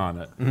he'd been on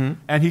it. Mm-hmm.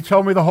 And he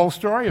told me the whole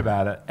story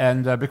about it.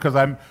 And because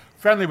I'm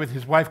friendly with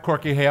his wife,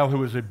 Corky Hale,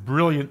 who is a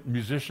brilliant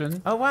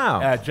musician. Oh,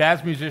 wow.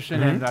 Jazz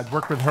musician, and I'd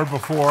worked with her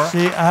before.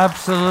 She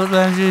absolutely,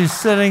 and she's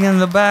sitting in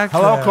the back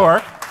Hello, there.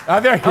 Cork.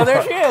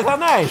 There she is. How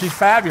nice. She's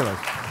fabulous.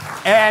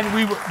 And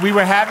we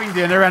were having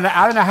dinner, and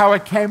I don't know how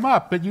it came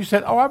up, but you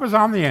said, I was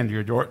on the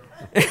Andrea Doria.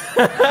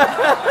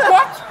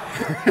 What?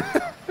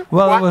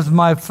 Well, What? it was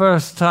my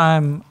first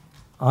time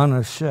on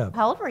a ship.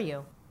 How old were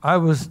you? I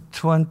was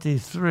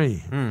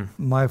 23.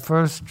 My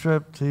first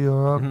trip to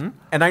Europe. Mm-hmm.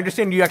 And I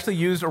understand you actually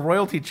used a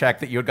royalty check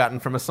that you had gotten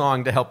from a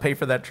song to help pay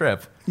for that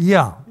trip.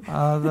 Yeah,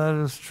 that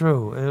is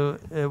true.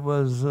 It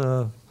was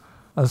a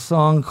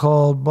song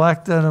called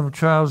Black Denim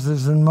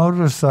Trousers and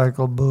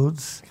Motorcycle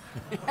Boots.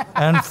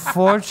 And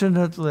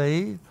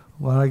fortunately,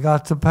 when I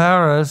got to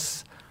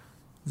Paris,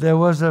 there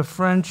was a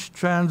French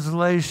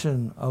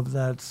translation of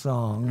that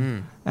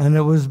song, and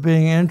it was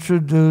being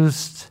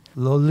introduced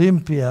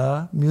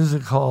l'Olympia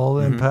Music Hall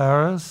in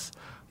Paris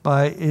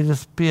by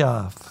Edith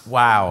Piaf.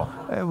 Wow.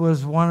 It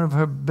was one of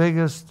her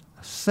biggest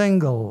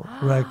single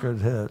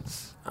record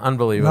hits.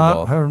 Unbelievable.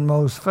 Not her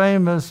most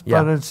famous,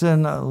 Yeah. but it's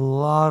in a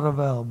lot of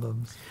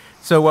albums.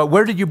 So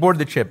where did you board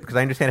the ship? Because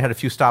I understand it had a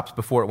few stops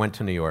before it went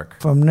to New York.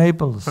 From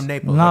Naples. From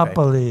Naples,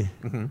 Napoli.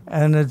 Okay.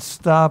 And it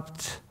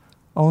stopped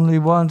only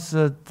once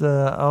at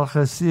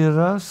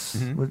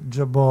Algeciras with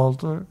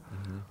Gibraltar.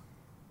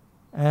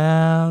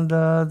 And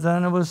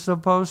then it was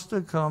supposed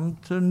to come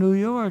to New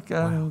York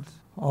and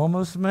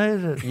almost made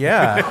it.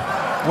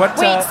 Yeah.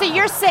 Wait, so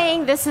you're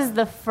saying this is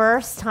the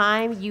first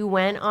time you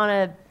went on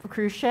a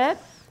cruise ship?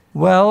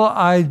 Well,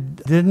 I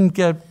didn't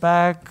get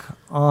back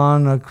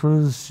on a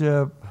cruise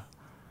ship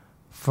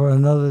for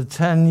another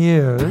 10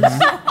 years.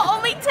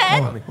 Only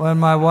 10? When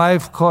my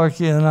wife,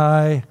 Corky, and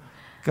I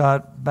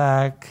got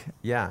back,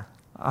 Yeah.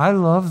 I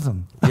love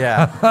them.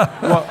 Yeah.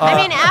 Well, I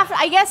mean,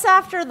 I guess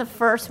after the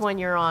first one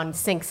you're on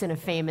sinks in a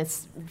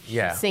famous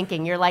Yeah.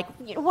 sinking, you're like,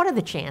 what are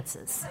the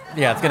chances?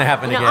 yeah, it's going to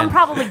happen again. I'm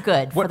probably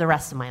good for the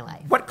rest of my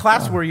life. What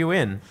class were you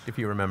in, if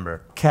you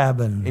remember?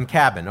 Cabin. In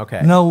cabin,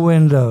 okay. No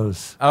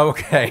windows.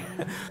 Okay.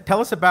 Tell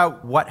us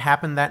about what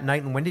happened that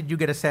night, and when did you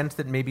get a sense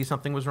that maybe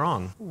something was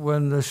wrong?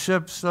 When the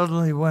ship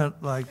suddenly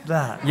went like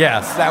that.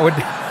 Yes, that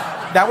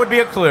would be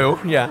a clue,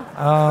 yeah.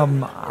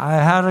 I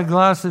had a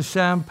glass of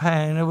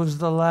champagne. It was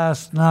the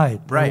last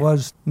night. Right. I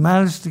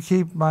managed to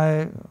keep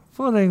my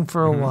footing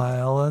for a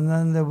while, and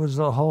then there was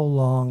a whole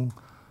long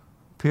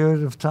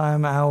period of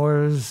time,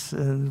 hours,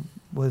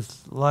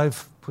 with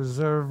life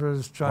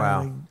preservers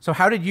trying Wow. So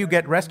how did you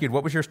get rescued?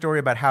 What was your story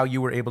about how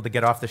you were able to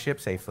get off the ship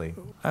safely?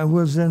 I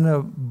was in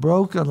a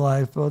broken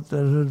lifeboat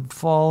that had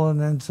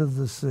fallen into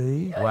the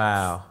sea.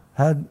 Wow.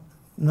 Had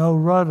no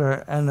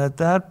rudder, and at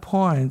that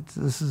point,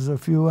 this is a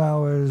few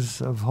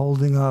hours of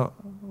holding up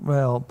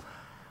rail,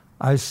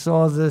 I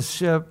saw this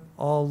ship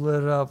all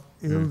lit up,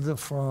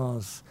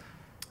 Ile-de-France,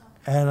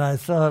 and I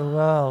thought,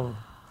 well,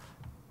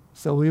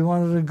 so we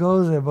wanted to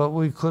go there, but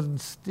we couldn't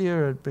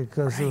steer it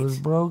because it was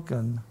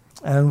broken.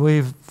 And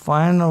we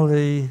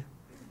finally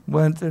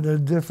went in a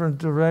different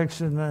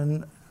direction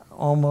and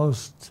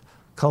almost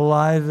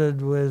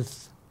collided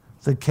with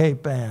the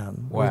Cape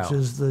Ann, Wow. which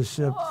is the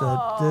ship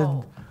that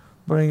did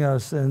bring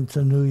us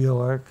into New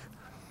York.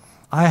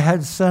 I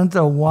had sent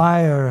a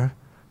wire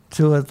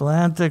to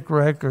Atlantic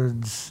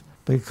Records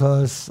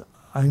because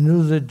I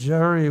knew that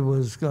Jerry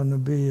was going to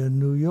be in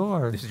New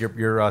York. This is your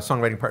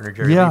songwriting partner,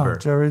 Jerry Yeah, Lieber.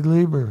 Jerry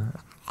Lieber.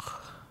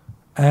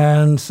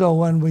 And so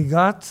when we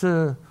got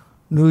to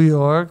New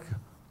York,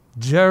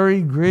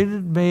 Jerry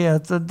greeted me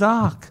at the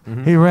dock.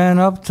 He ran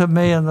up to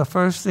me, and the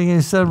first thing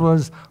he said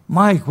was,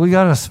 "Mike, we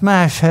got a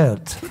smash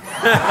hit."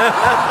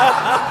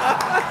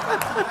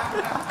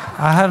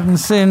 I hadn't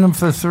seen him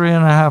for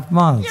 3.5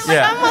 months. You're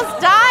like, I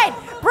almost died.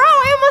 Bro,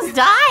 I almost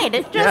died.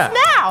 It's just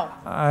now.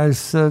 I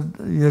said,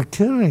 "You're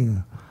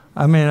kidding."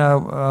 I mean, I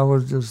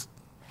was just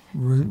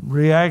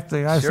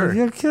reacting. I Sure. said,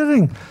 "You're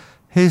kidding."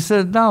 He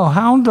said, "No,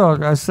 Hound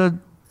Dog." I said,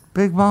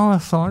 "Big Mama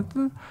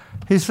Thornton?"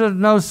 He said,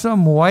 "No,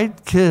 some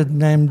white kid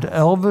named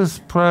Elvis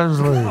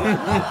Presley."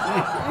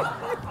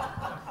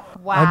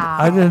 Wow.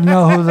 I didn't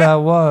know who that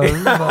was.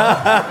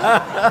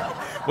 But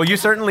Well, you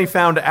certainly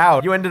found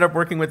out. You ended up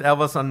working with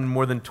Elvis on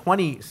more than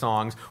 20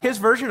 songs. His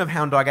version of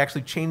Hound Dog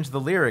actually changed the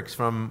lyrics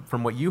from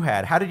what you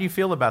had. How did you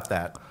feel about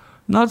that?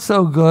 not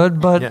so good,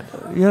 but, Yeah.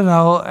 you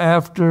know,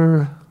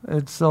 after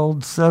it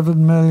sold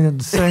 7 million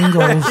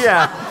singles,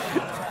 Yeah.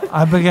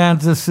 I began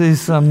to see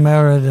some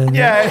merit in it.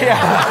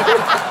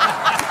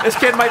 Yeah. This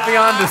kid might be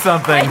onto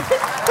something.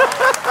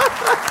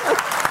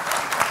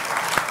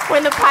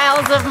 When the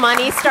piles of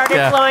money started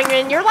Yeah. flowing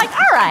in, you're like,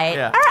 all right,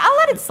 Yeah. I'll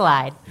let it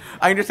slide.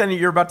 I understand that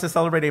you're about to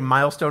celebrate a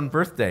milestone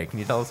birthday. Can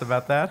you tell us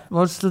about that?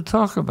 What's to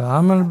talk about?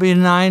 I'm going to be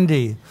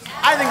 90.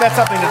 I think that's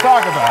something to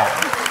talk about.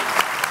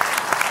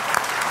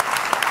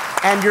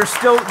 And you're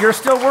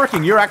still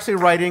working. You're actually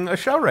writing a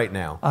show right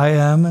now. I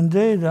am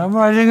indeed. I'm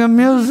writing a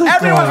musical.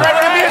 Everyone's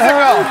writing a musical.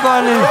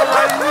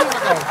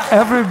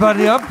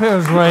 Everybody up here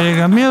is writing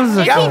a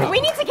musical.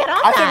 We need to get on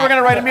I that. think we're going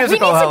to write a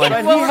musical, Helen.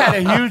 But he had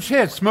a huge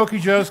hit. Smokey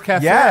Joe's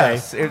Cafe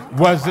Yes,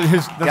 was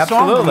the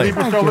song, the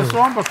Liebestoller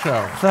Songbook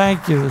Show.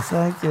 Thank you.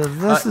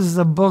 This is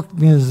a book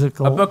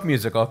musical. A book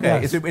musical, okay.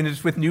 Yes. And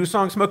it's with new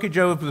songs? Smokey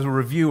Joe was a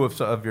review of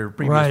your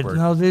previous Right. work.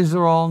 No, these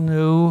are all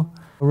new,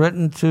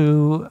 written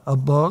to a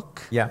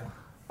book. Yeah.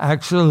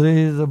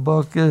 Actually, the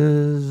book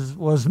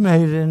was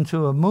made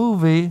into a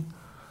movie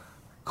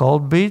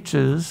called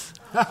Beaches.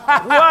 What?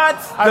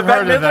 I've the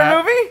heard Bette of that.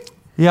 Midler movie?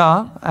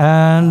 Yeah,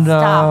 and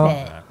Stop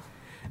it.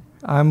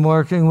 I'm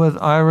working with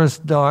Iris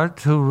Dart,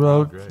 who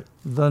wrote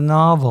the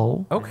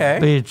novel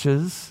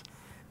Beaches,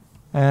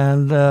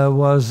 and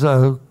was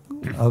a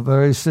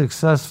very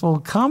successful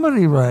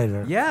comedy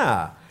writer.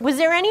 Yeah. Was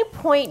there any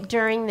point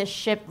during the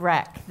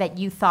shipwreck that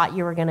you thought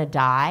you were going to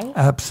die?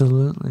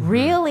 Absolutely.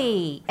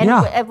 Really? And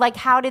Yeah.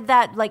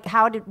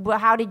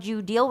 how did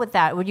you deal with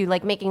that? Were you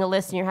like making a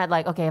list in your head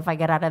like, okay, if I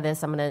get out of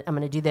this, I'm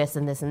going to do this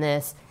and this and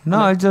this? No,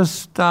 I just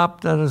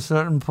stopped at a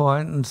certain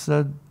point and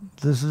said,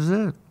 this is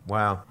it.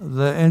 Wow.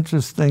 The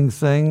interesting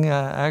thing,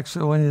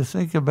 actually, when you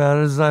think about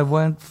it, is I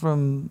went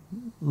from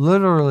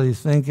literally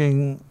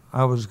thinking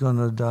I was going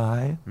to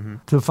die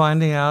to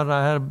finding out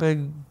I had a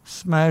big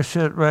smash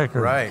hit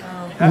record. Right.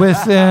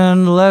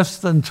 Within less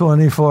than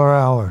 24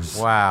 hours.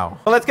 Wow.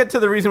 Well, let's get to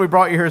the reason we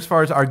brought you here as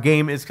far as our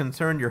game is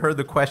concerned. You heard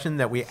the question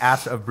that we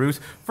asked of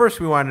Bruce. First,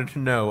 we wanted to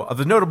know, of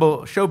the notable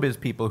showbiz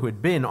people who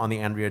had been on the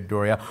Andrea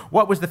Doria,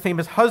 what was the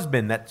famous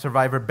husband that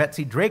survivor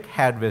Betsy Drake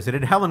had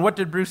visited? Helen, what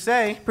did Bruce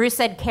say? Bruce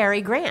said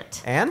Cary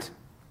Grant. And?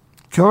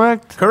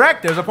 Correct.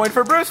 Correct. There's a point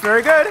for Bruce.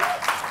 Very good.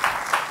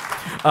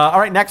 All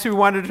right, next we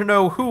wanted to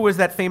know who was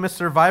that famous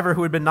survivor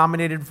who had been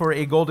nominated for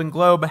a Golden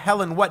Globe.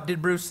 Helen, what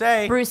did Bruce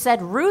say? Bruce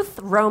said Ruth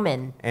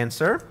Roman. And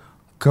sir?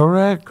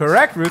 Correct.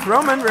 Correct, Ruth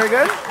Roman. Very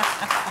good.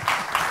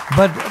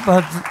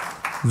 But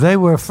they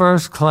were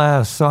first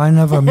class, so I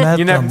never met them.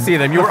 You never see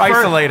them. You were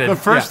isolated. The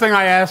first thing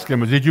I asked him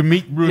was, did you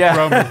meet Ruth Yeah.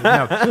 Roman?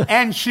 No.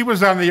 And she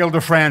was on the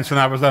Ile-de-France, and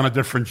I was on a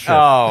different ship. Oh,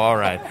 all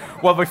right.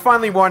 Well, we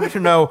finally wanted to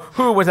know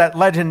who was that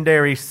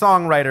legendary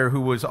songwriter who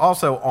was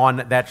also on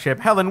that ship.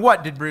 Helen,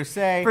 what did Bruce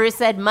say? Bruce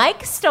said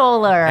Mike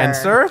Stoller. And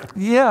sir?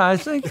 Yeah, I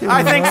think.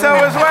 I think so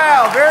as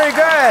well. Very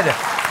good.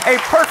 A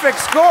perfect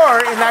score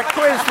in that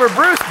quiz for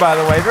Bruce, by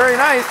the way. Very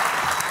nice.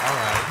 All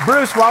right.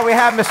 Bruce, while we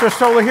have Mr.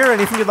 Stoller here,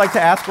 anything you'd like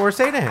to ask or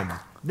say to him?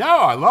 No,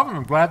 I love him.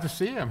 I'm glad to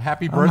see him.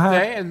 Happy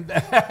birthday. And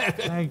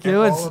Thank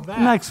you. and It's all of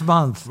that. next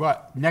month.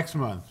 What? Next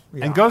month.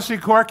 Yeah. And go see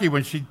Corky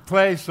when she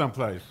plays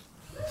someplace.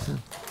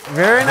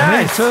 Very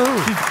nice. Me too.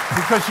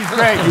 Because she's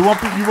great. You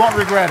won't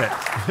regret it.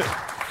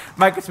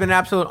 Mike, it's been an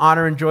absolute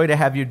honor and joy to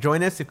have you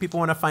join us. If people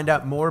want to find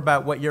out more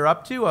about what you're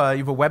up to, you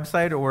have a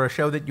website or a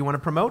show that you want to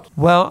promote?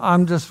 Well,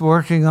 I'm just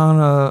working on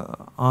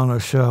a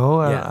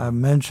show Yeah. I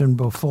mentioned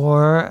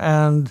before,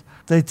 and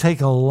they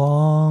take a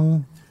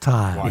long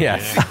time.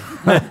 Yes.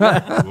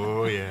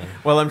 Oh, yeah.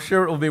 Well, I'm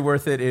sure it will be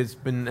worth it. It's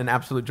been an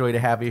absolute joy to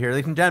have you here.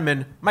 Ladies and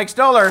gentlemen, Mike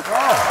Stoller.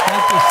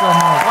 Thank you so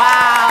much.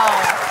 Wow.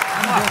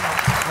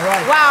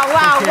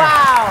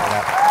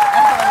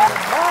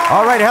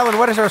 All right, Helen,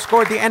 what is our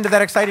score at the end of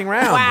that exciting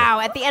round? Wow.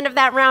 At the end of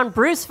that round,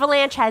 Bruce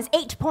Vilanch has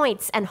 8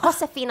 points and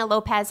Josefina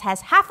López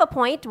has half a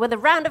point with a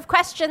round of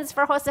questions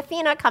for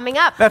Josefina coming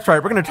up. That's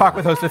right. We're going to talk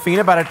with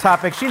Josefina about a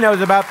topic she knows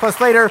about. Plus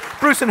later,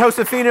 Bruce and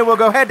Josefina will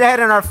go head-to-head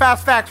in our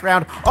Fast Facts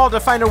round, all to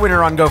find a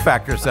winner on Go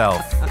Fact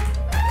Yourself.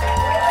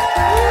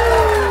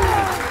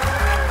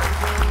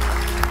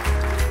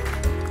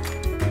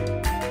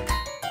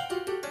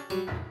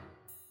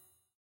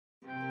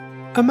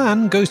 A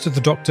man goes to the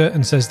doctor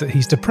and says that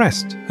he's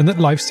depressed and that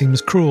life seems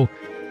cruel.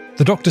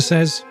 The doctor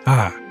says,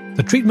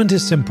 the treatment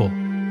is simple.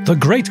 The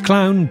great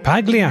clown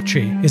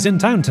Pagliacci is in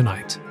town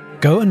tonight.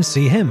 Go and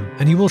see him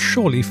and you will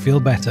surely feel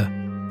better.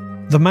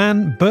 The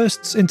man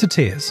bursts into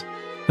tears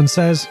and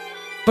says,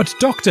 but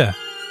doctor,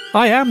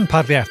 I am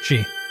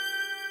Pagliacci.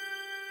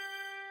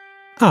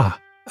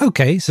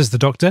 Okay, says the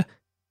doctor.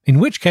 In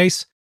which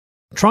case,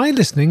 try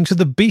listening to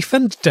the Beef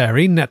and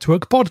Dairy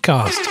Network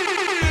podcast.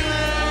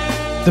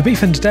 The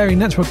Beef and Dairy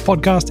Network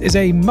podcast is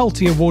a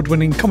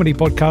multi-award-winning comedy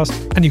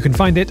podcast, and you can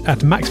find it at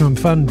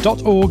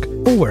MaximumFun.org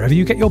or wherever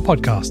you get your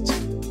podcasts.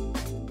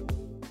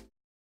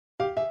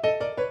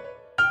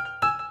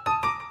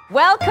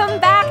 Welcome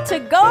back to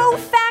Go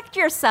Fact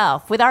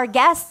Yourself with our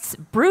guests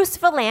Bruce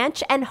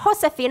Vilanch and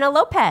Josefina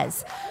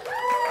López.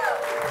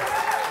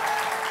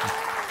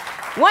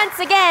 Once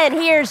again,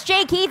 here's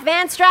J. Keith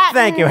Van Straten.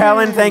 Thank you,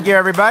 Helen. Thank you,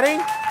 everybody.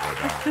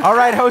 All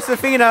right,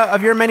 Josefina,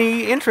 of your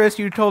many interests,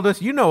 you told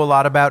us you know a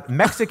lot about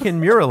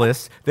Mexican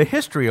muralists, the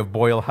history of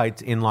Boyle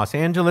Heights in Los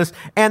Angeles,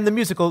 and the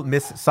musical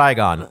Miss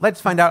Saigon.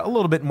 Let's find out a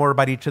little bit more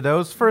about each of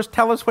those. First,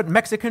 tell us what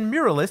Mexican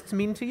muralists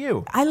mean to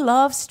you. I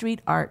love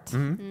street art.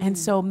 And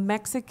so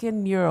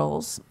Mexican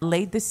murals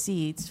laid the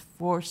seeds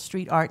for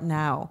street art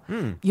now.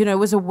 You know, it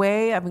was a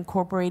way of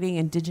incorporating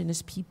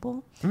indigenous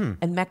people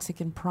and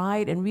Mexican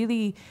pride. And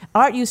really,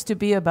 art used to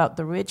be about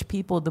the rich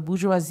people, the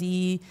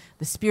bourgeoisie,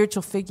 the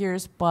spiritual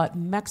figures, but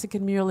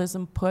Mexican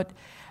muralism put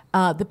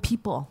the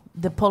people,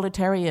 the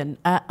proletarian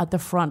at the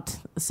front,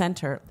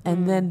 center.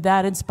 And then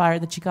that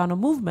inspired the Chicano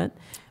movement,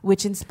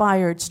 which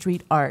inspired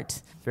street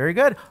art. Very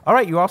good. All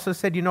right, you also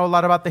said you know a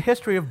lot about the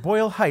history of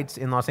Boyle Heights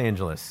in Los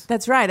Angeles.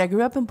 That's right. I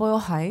grew up in Boyle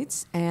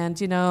Heights, and,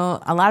 you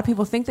know, a lot of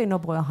people think they know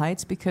Boyle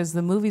Heights because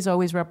the movies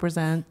always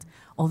represent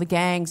all the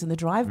gangs and the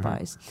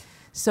drive-bys.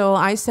 So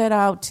I set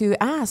out to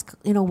ask,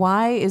 you know,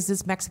 why is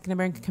this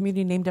Mexican-American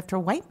community named after a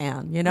white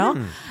man, you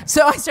know?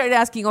 So I started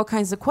asking all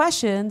kinds of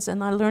questions,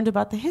 and I learned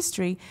about the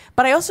history,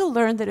 but I also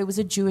learned that it was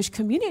a Jewish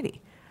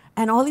community.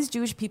 And all these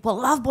Jewish people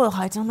love Boyle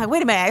Heights. And I'm like,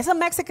 wait a minute, it's a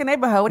Mexican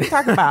neighborhood. What are you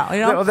talking about? You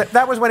know?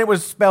 That was when it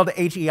was spelled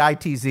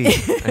Heitz.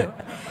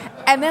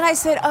 And then I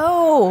said,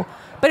 oh,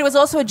 but it was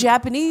also a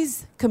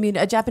Japanese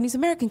community, a Japanese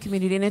American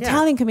community, an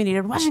Italian community,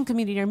 a Russian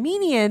community, an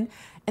Armenian,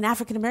 an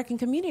African American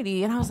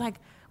community. And I was like,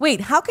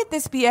 wait, how could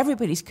this be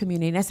everybody's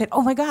community? And I said,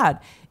 oh my God,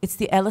 it's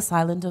the Ellis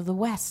Island of the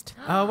West.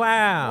 Oh,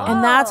 wow.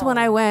 And that's when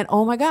I went,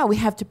 oh my God, we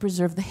have to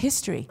preserve the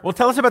history. Well,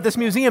 tell us about this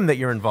museum that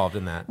you're involved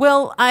in that.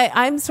 Well,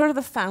 I'm sort of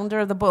the founder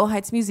of the Boyle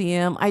Heights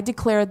Museum. I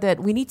declared that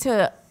we need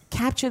to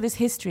capture this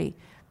history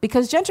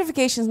because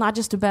gentrification is not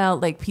just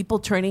about like people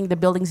turning the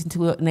buildings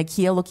into an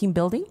IKEA-looking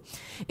building.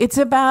 It's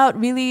about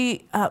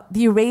really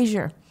the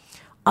erasure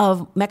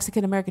of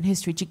Mexican-American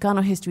history,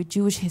 Chicano history,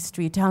 Jewish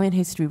history, Italian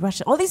history,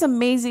 Russian, all these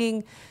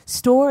amazing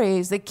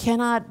stories that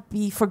cannot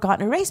be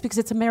forgotten or erased because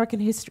it's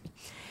American history.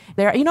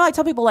 There, you know, I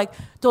tell people like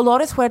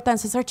Dolores Huerta and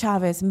Cesar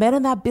Chavez met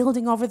in that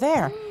building over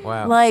there.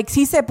 Wow. Like,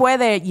 si se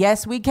puede,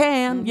 yes, we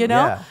can, you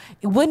know? Yeah.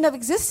 It wouldn't have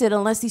existed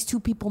unless these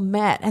two people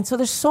met. And so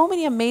there's so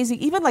many amazing,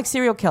 even like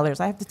serial killers.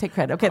 I have to take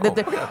credit. Okay,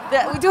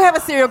 we do have a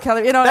serial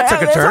killer, you know. That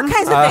took a there's turn. all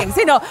kinds of things,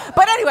 you know.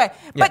 But anyway,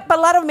 but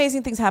a lot of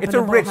amazing things happen. It's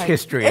a rich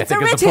history, I It's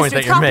think a is rich the point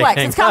history. that you're It's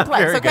making.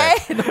 complex, Very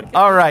okay? good.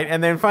 All right,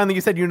 and then finally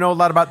you said you know a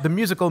lot about the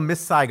musical Miss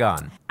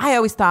Saigon. I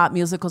always thought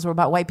musicals were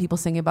about white people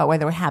singing about why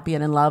they were happy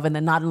and in love and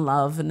then not in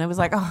love. And it was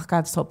like, oh,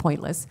 God, so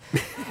pointless.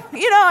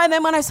 You know, and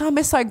then when I saw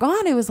Miss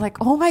Saigon, it was like,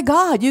 oh, my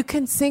God, you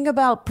can sing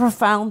about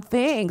profound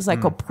things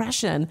like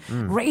oppression,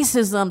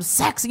 racism,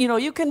 sex. You know,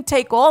 you can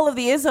take all of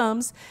the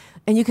isms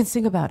and you can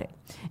sing about it.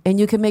 And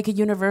you can make it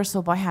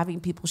universal by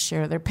having people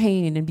share their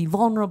pain and be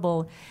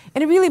vulnerable.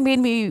 And it really made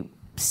me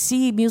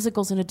see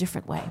musicals in a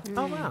different way.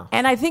 Oh, wow.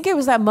 And I think it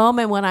was that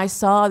moment when I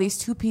saw these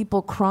two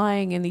people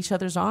crying in each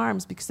other's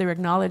arms because they were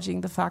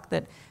acknowledging the fact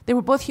that they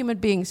were both human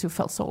beings who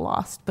felt so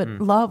lost, but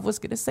love was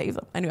going to save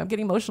them. Anyway, I'm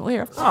getting emotional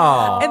here.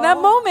 Aww. In that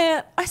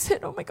moment, I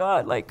said, oh my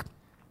God, like,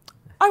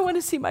 I want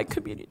to see my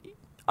community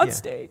on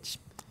stage.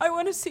 I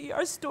want to see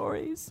our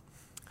stories.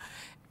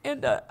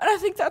 And I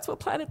think that's what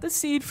planted the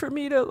seed for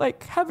me to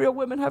like have Real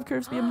Women Have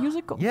Curves be a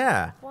musical.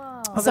 Yeah.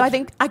 Wow. So I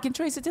think I can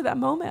trace it to that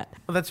moment.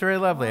 Well, that's very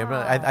lovely.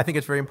 I think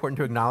it's very important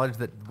to acknowledge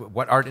that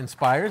what art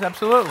inspires,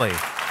 absolutely.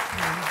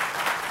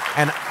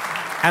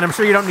 And I'm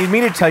sure you don't need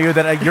me to tell you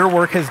that your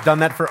work has done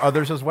that for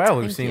others as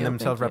well, who've seen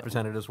themselves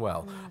represented as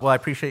well. Well, I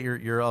appreciate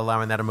your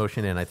allowing that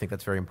emotion in. I think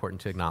that's very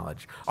important to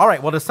acknowledge. All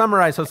right, well, to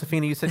summarize,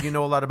 Josefina, you said you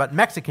know a lot about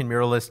Mexican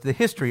muralists, the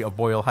history of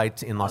Boyle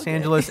Heights in Los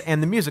Angeles,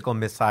 and the musical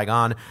Miss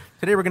Saigon.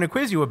 Today we're going to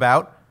quiz you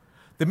about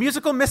the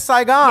musical Miss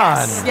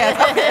Saigon.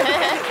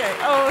 Yes.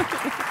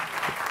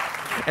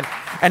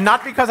 And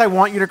not because I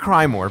want you to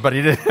cry more, but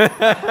it is.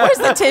 Where's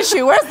the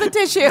tissue? Where's the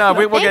tissue? No,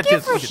 we'll Thank get you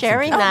to for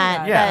sharing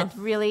that. Yeah. That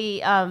really,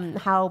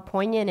 how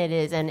poignant it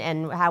is,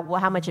 and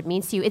how much it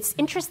means to you. It's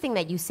interesting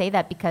that you say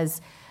that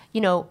because,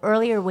 you know,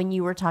 earlier when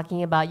you were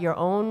talking about your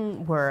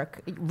own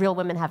work, Real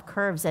Women Have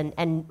Curves,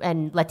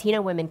 and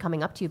Latina women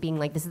coming up to you being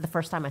like, "This is the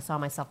first time I saw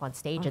myself on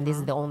stage, and these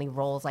are the only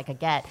roles I could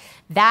get."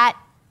 That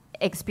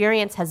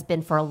experience has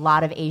been for a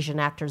lot of Asian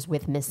actors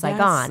with Miss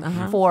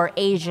Saigon. For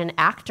Asian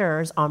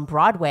actors on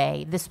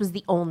Broadway, this was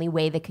the only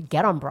way they could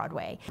get on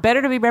Broadway.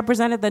 Better to be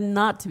represented than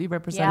not to be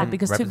represented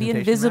because to be Representation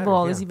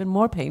invisible matters, is even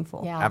more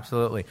painful. Yeah.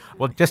 Absolutely.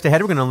 Well, just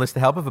ahead, we're going to enlist the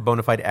help of a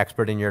bona fide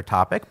expert in your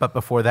topic. But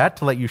before that,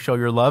 to let you show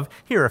your love,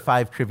 here are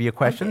 5 trivia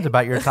questions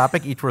about your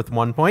topic, each worth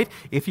 1 point.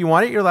 If you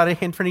want it, you're allowed a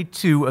hint for any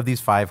 2 of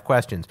these 5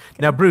 questions.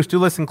 Now, Bruce, do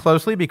listen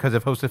closely because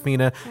if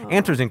Josefina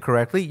answers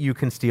incorrectly, you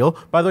can steal.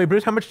 By the way,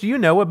 Bruce, how much do you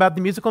know about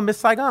the musical Miss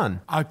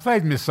Saigon? I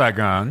played Miss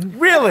Saigon.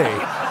 Really?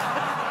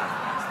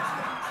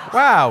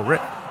 Wow.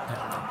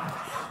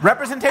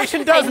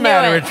 Representation does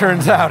matter, it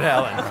turns out,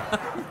 Ellen.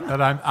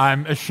 But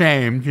I'm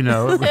ashamed, you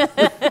know.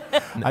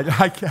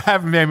 I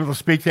haven't been able to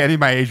speak to any of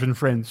my Asian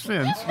friends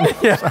since.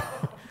 Yeah.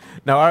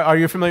 Now, are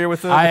you familiar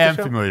with the I am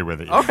show? familiar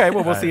with it. Okay,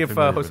 well, we'll I see am if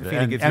familiar with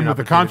Josefina it. gives you and an with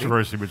the opportunity.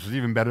 controversy, which is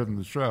even better than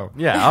the show.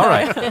 Yeah, all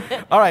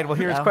right. All right, well,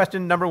 here's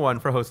question number 1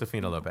 for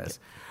Josefina López.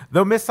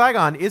 Though Miss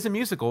Saigon is a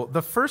musical,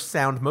 the first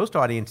sound most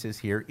audiences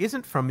hear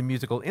isn't from a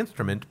musical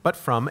instrument, but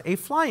from a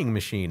flying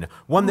machine,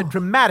 one that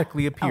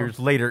dramatically appears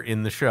later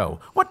in the show.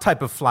 What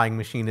type of flying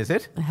machine is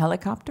it? A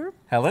helicopter?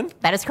 Helen?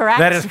 That is correct.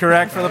 That is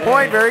correct for the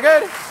point. Very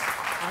good.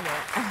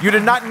 You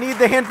did not need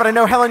the hint, but I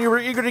know, Helen, you were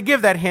eager to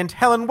give that hint.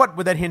 Helen, what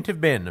would that hint have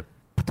been?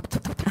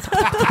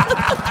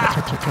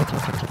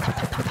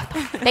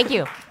 Thank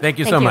you. Thank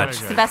you so much.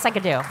 It's the best I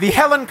could do. The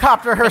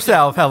Helencopter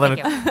herself, Helen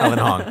Thank you. Helen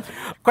Hong.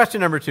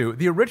 Question number 2.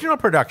 The original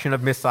production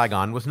of Miss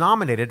Saigon was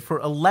nominated for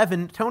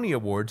 11 Tony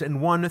Awards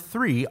and won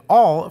 3,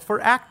 all for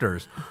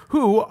actors.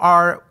 Who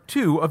are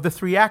 2 of the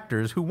 3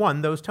 actors who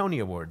won those Tony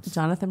Awards?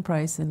 Jonathan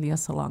Pryce and Leah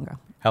Salonga.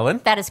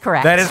 Helen? That is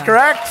correct. That is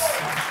correct.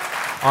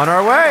 On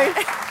our way.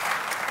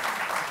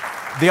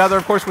 The other,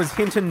 of course, was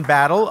Hinton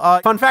Battle.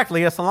 Fun fact,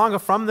 Leah Salonga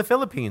from the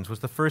Philippines was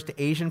the first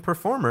Asian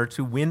performer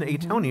to win a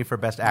Tony for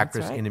Best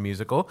Actress in a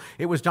musical.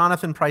 It was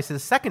Jonathan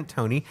Pryce's second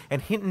Tony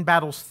and Hinton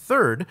Battle's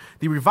third.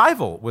 The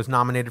Revival was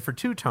nominated for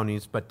 2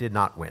 Tonys but did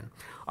not win.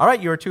 All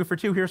right, you're 2 for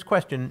 2. Here's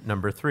question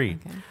number 3.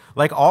 Okay.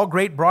 Like all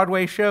great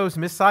Broadway shows,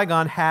 Miss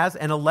Saigon has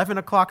an 11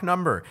 o'clock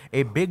number,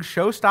 a big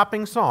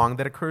show-stopping song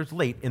that occurs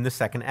late in the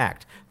second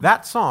act.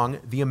 That song,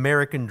 The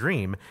American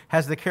Dream,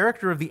 has the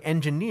character of the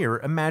engineer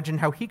imagine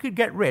how he could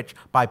get rich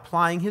by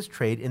plying his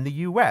trade in the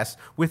U.S.,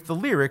 with the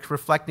lyrics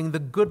reflecting the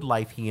good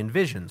life he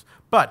envisions.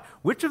 But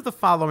which of the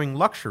following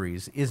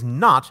luxuries is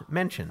not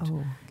mentioned? Oh,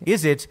 okay.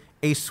 Is it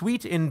a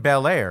suite in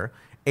Bel Air,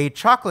 a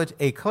chocolate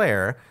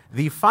eclair,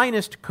 the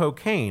finest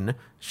cocaine,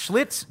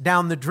 Schlitz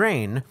down the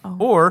drain,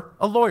 or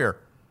a lawyer?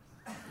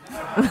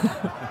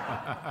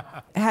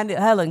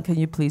 Helen, can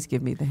you please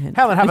give me the hint?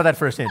 Helen, how about that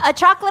first hint? A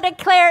chocolate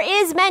eclair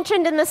is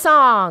mentioned in the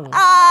song.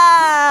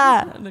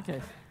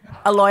 Okay.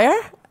 A lawyer?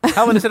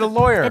 Helen, is it a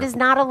lawyer? It is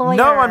not a lawyer.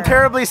 No, I'm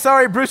terribly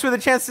sorry. Bruce with a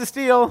chance to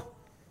steal.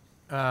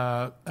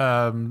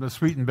 The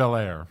Suite in Bel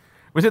Air.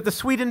 Was it the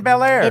Suite in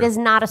Bel Air? It is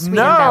not a Suite in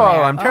No, Bel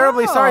Air. I'm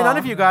terribly sorry. None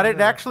of you got it.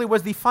 It actually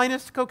was the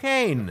finest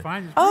cocaine.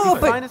 Oh,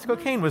 The finest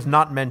cocaine was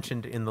not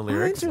mentioned in the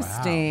lyrics.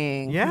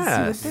 Interesting. Wow.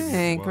 Yes. You would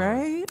think,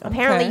 right?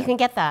 Apparently, Okay. you can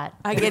get that.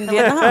 I get in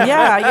Vietnam.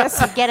 Yeah, I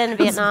guess. Get in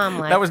Vietnam.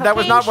 Like, That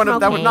was not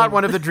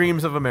one of the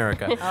dreams of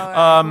America.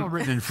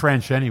 Written in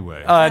French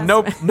anyway.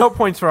 No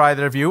points for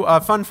either of you.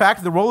 Fun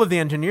fact: the role of the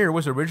engineer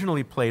was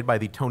originally played by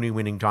the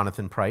Tony-winning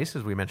Jonathan Pryce,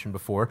 as we mentioned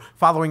before.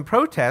 Following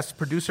protests,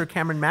 producer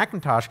Cameron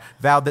McIntosh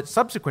vowed that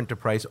subsequent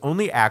to Pryce,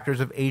 only actors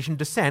of Asian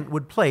descent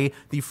would play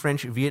the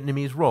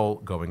French-Vietnamese role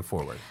going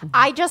forward.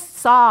 I just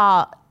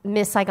saw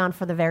Miss Saigon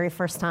for the very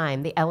first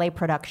time, the LA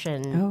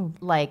production.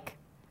 Like,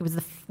 it was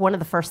one of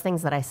the first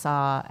things that I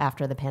saw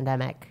after the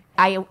pandemic.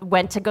 I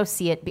went to go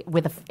see it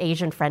with an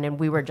Asian friend, and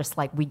we were just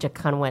like, we just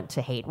kind of went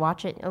to hate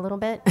watch it a little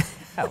bit.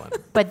 Helen.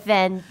 But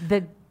then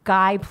the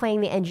guy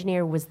playing the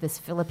engineer was this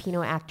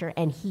Filipino actor,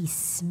 and he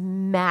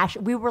smashed.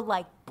 We were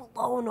like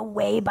blown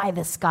away by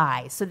this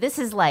guy. So this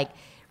is like,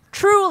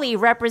 truly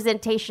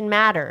representation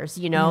matters,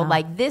 you know? Yeah.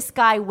 Like, this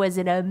guy was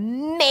an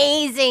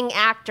amazing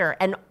actor,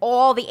 and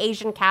all the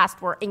Asian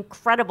cast were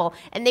incredible,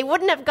 and they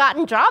wouldn't have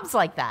gotten jobs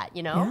like that,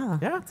 you know?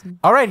 Yeah.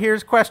 All right,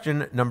 here's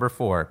question number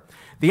 4.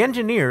 The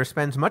engineer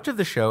spends much of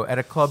the show at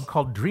a club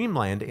called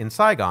Dreamland in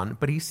Saigon,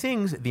 but he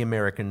sings The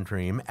American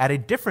Dream at a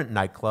different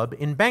nightclub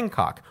in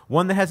Bangkok,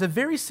 one that has a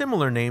very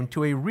similar name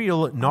to a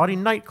real naughty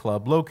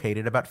nightclub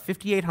located about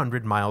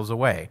 5,800 miles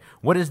away.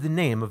 What is the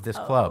name of this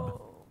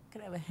club? Can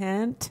I have a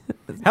hint?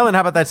 Helen,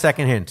 how about that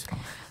second hint?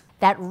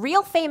 That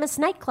real famous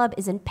nightclub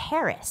is in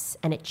Paris,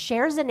 and it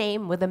shares a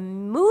name with a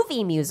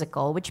movie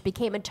musical, which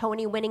became a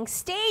Tony-winning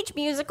stage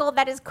musical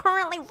that is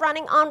currently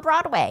running on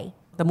Broadway.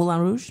 The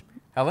Moulin Rouge?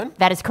 Helen?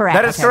 That is correct.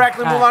 That is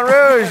correctly Moulin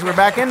Rouge. We're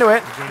back into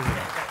it.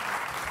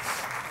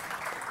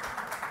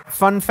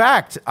 Fun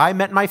fact, I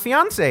met my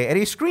fiancée at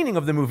a screening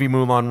of the movie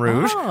Moulin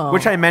Rouge,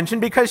 which I mentioned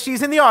because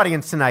she's in the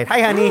audience tonight.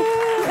 Hi, honey.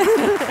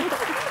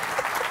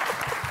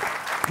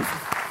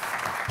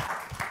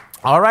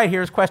 All right,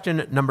 here's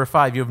question number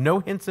 5. You have no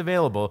hints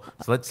available,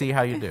 so let's see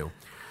how you do.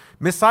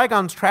 Miss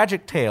Saigon's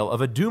tragic tale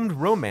of a doomed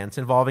romance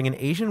involving an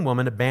Asian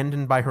woman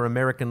abandoned by her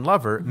American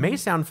lover may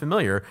sound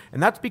familiar,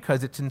 and that's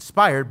because it's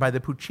inspired by the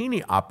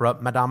Puccini opera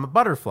Madame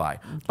Butterfly.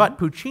 But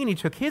Puccini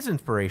took his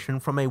inspiration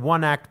from a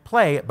one-act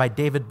play by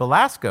David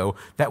Belasco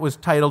that was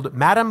titled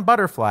Madame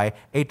Butterfly,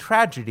 A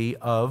Tragedy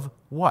of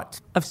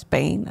what? Of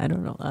Spain? I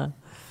don't know.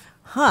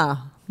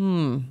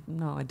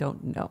 No, I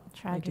don't know.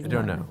 Tragedy. I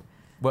don't know.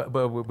 What,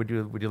 would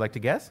you like to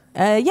guess?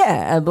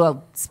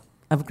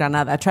 Of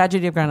Granada, a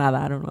tragedy of Granada.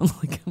 I don't know.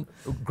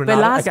 Granada?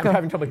 Velasco. I'm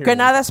having trouble hearing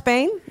Granada,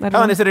 Spain. I don't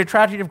Helen, know. is it a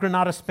tragedy of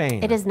Granada,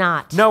 Spain? It is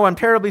not. No, I'm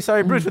terribly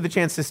sorry. Bruce with a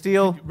chance to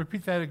steal.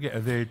 Repeat that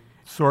again.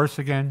 source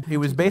again? It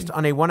was based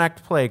on a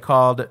one-act play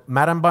called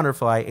Madame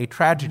Butterfly, a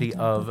tragedy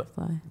of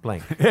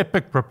blank.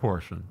 Epic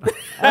proportion.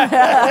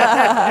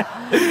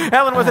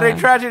 Helen, was it a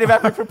tragedy of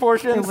epic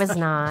proportions? It was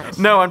not.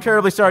 No, I'm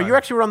terribly sorry. You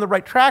actually were on the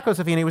right track,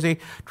 Josefina. It was a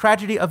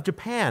tragedy of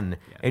Japan.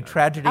 A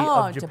tragedy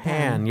of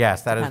Japan.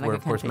 Yes, that is where,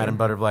 of course, Madame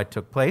Butterfly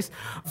took place.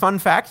 Fun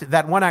fact,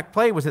 that one-act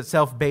play was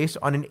itself based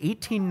on an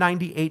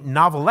 1898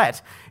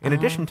 novelette. In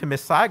addition to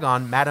Miss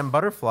Saigon, Madame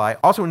Butterfly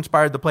also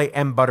inspired the play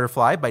M.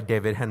 Butterfly by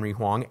David Henry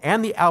Hwang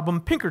and the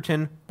album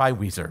Pinkerton by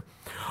Weezer.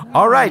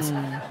 All right.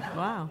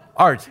 Wow.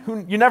 Art,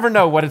 you never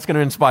know what it's going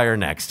to inspire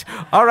next.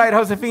 All right,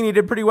 Josefina, you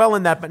did pretty well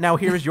in that, but now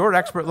here is your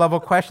expert level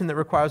question that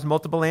requires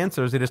multiple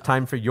answers. It is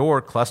time for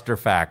your cluster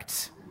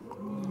facts.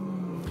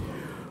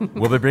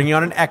 We'll be bringing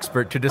on an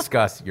expert to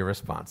discuss your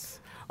response.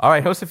 All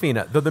right,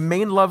 Josefina, though the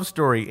main love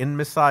story in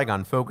Miss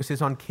Saigon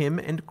focuses on Kim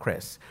and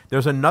Chris,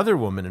 there's another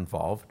woman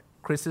involved,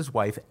 Chris's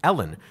wife,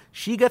 Ellen.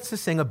 She gets to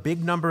sing a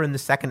big number in the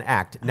second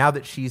act now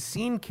that she's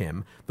seen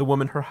Kim, the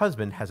woman her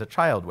husband has a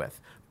child with.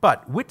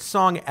 But which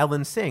song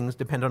Ellen sings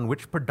depend on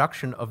which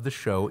production of the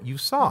show you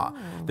saw.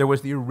 There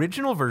was the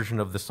original version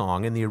of the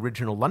song in the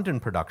original London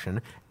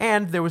production,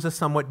 and there was a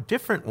somewhat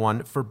different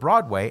one for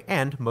Broadway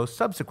and most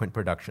subsequent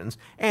productions.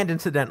 And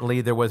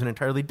incidentally, there was an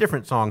entirely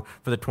different song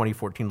for the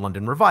 2014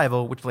 London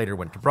revival, which later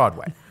went to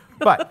Broadway.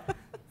 But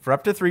for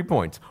up to 3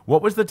 points,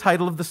 what was the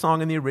title of the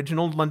song in the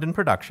original London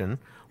production?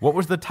 What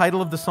was the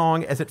title of the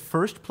song as it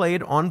first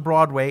played on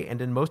Broadway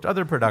and in most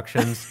other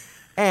productions?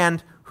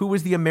 And who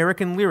was the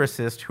American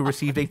lyricist who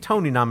received a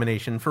Tony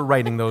nomination for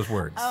writing those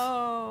words?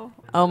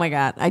 Oh my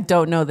God. I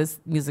don't know this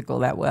musical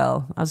that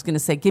well. I was going to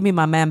say, give me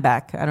my man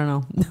back. I don't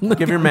know.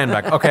 Give your man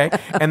back. Okay.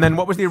 And then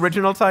what was the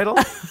original title?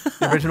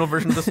 The original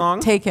version of the song?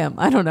 Take him.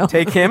 I don't know.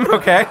 Take him.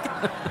 Okay.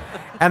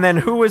 And then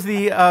who was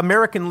the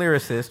American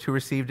lyricist who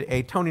received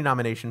a Tony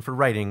nomination for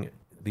writing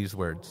these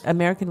words?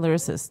 American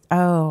lyricist.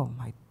 Oh,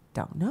 I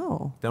don't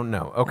know. Don't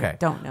know. Okay. I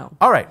don't know.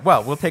 All right.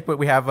 Well, we'll take what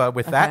we have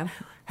with that.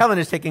 Helen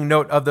is taking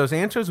note of those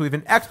answers. We have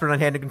an expert on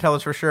hand who can tell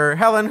us for sure.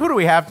 Helen, who do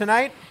we have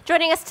tonight?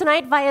 Joining us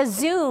tonight via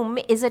Zoom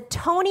is a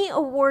Tony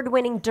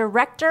Award-winning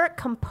director,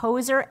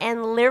 composer, and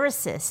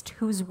lyricist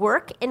whose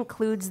work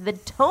includes the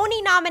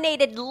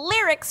Tony-nominated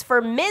lyrics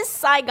for Miss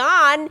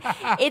Saigon.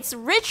 It's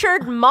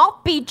Richard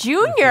Maltby Jr.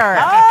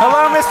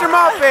 Hello, Mr.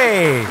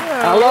 Maltby.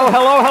 Hello.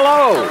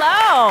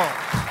 Hello.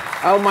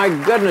 Oh, my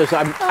goodness.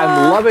 I'm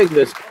loving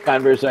this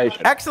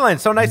conversation.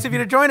 Excellent. So nice of you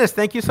to join us.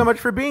 Thank you so much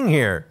for being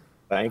here.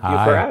 Thank you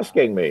for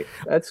asking me.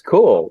 That's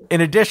cool.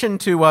 In addition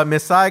to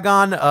Miss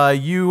Saigon,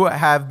 you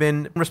have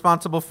been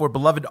responsible for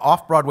beloved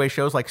off-Broadway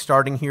shows like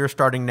Starting Here,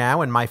 Starting Now,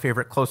 and my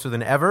favorite, Closer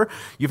Than Ever.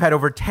 You've had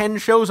over 10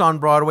 shows on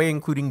Broadway,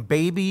 including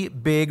Baby,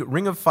 Big,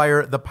 Ring of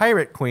Fire, The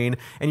Pirate Queen,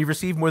 and you've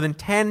received more than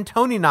 10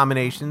 Tony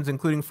nominations,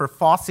 including for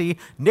Fosse,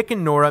 Nick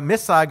and Nora,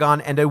 Miss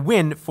Saigon, and a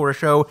win for a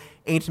show,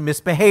 Ain't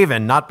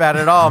Misbehavin'. Not bad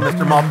at all,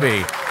 Mr.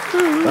 Maltby.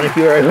 Thank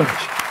you very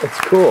much. It's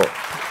cool.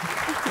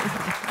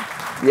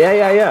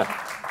 Yeah.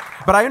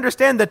 But I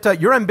understand that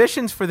your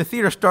ambitions for the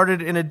theater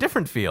started in a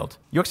different field.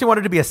 You actually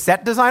wanted to be a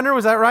set designer,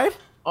 was that right?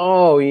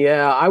 Oh,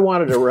 yeah. I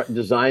wanted to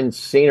design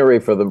scenery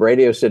for the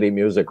Radio City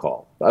Music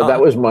Hall. That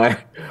was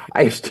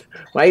I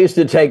used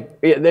to take,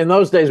 in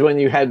those days when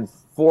you had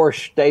 4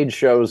 stage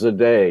shows a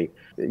day,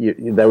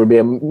 there would be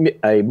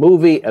a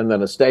movie and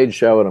then a stage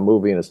show and a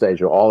movie and a stage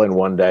show all in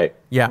one day.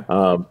 Yeah.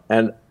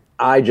 And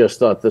I just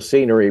thought the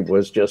scenery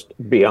was just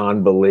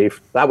beyond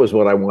belief. That was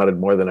what I wanted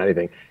more than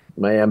anything.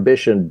 My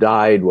ambition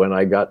died when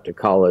I got to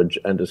college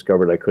and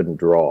discovered I couldn't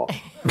draw.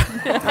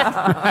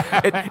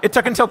 It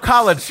took until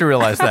college to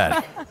realize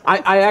that.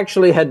 I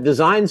actually had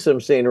designed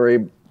some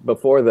scenery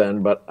before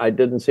then, but I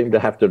didn't seem to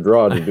have to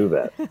draw to do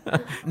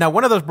that. Now,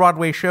 one of those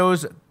Broadway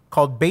shows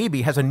called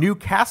Baby has a new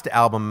cast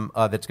album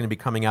that's going to be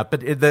coming out,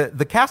 but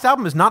the cast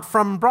album is not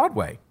from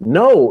Broadway.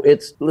 No,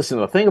 listen,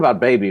 the thing about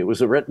Baby, it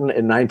was written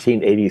in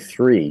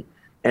 1983,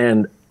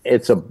 and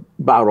it's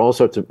about all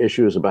sorts of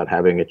issues about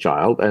having a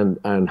child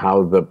and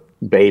how the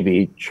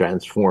baby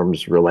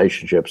transforms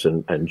relationships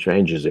and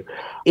changes it.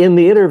 In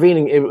the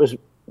intervening, it was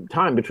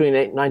time between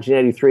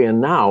 1983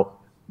 and now,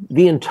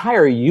 the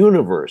entire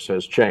universe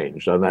has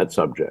changed on that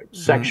subject.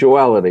 Mm-hmm.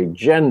 Sexuality,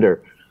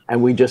 gender,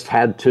 and we just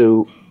had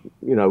to,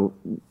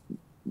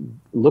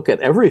 look at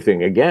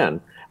everything again.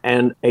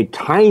 And a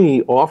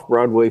tiny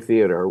off-Broadway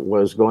theater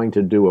was going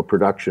to do a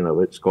production of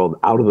it. It's called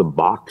Out of the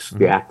Box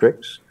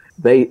Theatrics.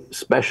 They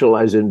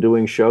specialize in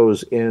doing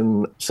shows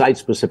in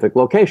site-specific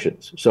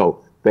locations.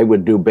 So they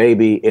would do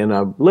Baby in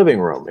a living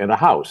room, in a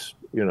house,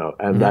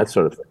 and that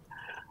sort of thing.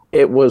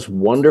 It was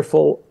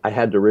wonderful. I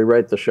had to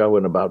rewrite the show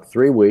in about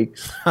 3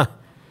 weeks.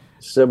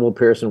 Sybil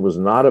Pearson was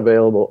not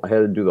available. I had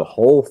to do the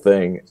whole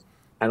thing,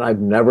 and I've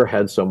never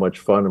had so much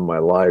fun in my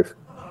life.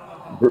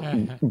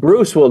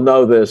 Bruce will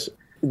know this.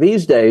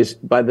 these days,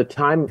 by the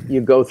time you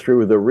go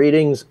through the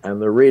readings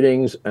and the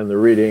readings and the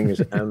readings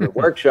and the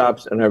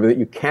workshops and everything,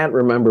 you can't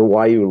remember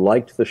why you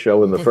liked the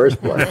show in the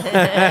first place.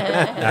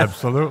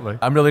 Absolutely.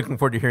 I'm really looking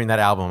forward to hearing that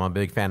album. I'm a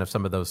big fan of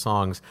some of those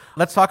songs.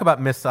 Let's talk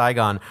about Miss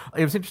Saigon.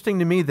 It was interesting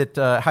to me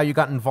that how you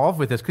got involved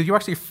with this, because you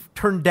actually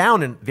turned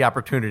down the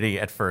opportunity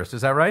at first.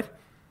 Is that right?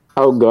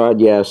 Oh, God,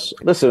 yes.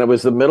 Listen, it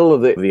was the middle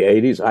of the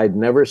 80s. I'd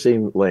never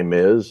seen Les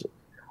Mis.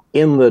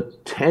 In the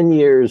 10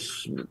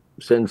 years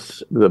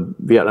since the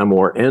Vietnam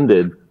War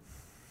ended,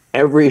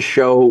 every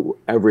show,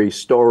 every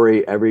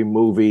story, every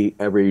movie,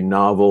 every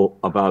novel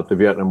about the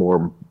Vietnam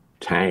War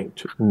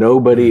tanked.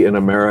 Nobody in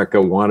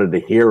America wanted to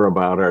hear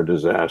about our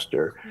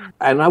disaster.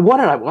 And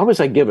what was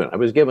I given? I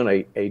was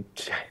given a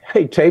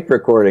tape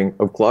recording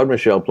of Claude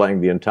Michel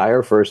playing the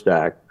entire first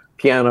act,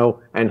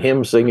 piano, and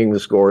him singing the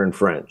score in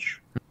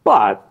French.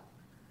 But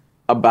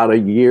about a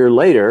year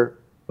later,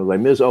 Les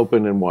Mis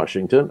opened in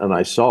Washington, and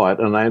I saw it,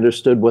 and I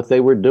understood what they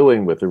were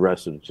doing with the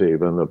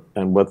recitative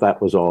and what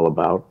that was all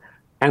about.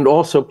 And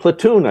also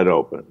Platoon had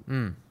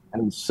opened.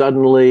 And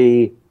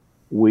suddenly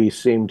we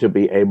seemed to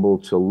be able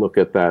to look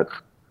at that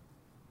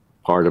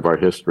part of our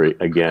history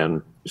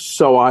again.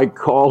 So I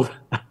called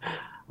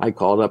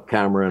up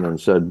Cameron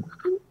and said,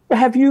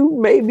 have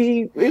you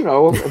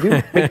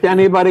picked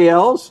anybody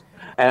else?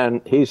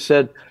 And he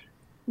said,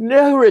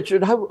 no,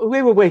 Richard,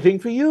 we were waiting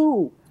for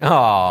you.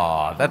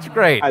 Oh, that's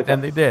great.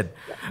 And they did.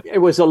 It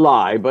was a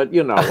lie, but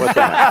you know what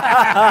the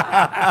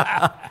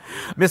heck.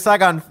 Miss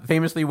Saigon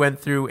famously went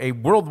through a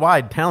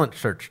worldwide talent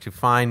search to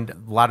find a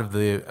lot of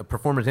the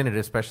performers in it,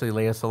 especially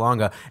Lea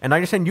Salonga. And I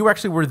understand you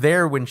actually were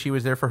there when she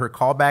was there for her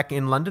callback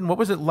in London. What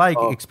was it like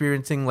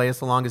experiencing Lea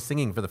Salonga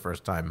singing for the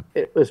first time?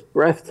 It was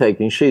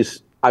breathtaking. She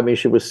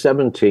was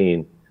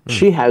 17.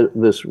 She had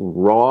this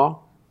raw,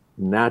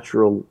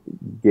 natural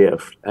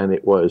gift, and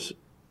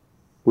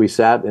we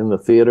sat in the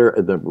theater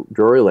at the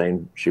Drury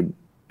Lane,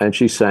 and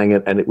she sang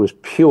it, and it was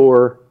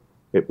pure,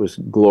 it was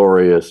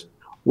glorious.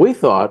 We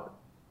thought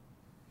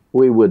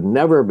we would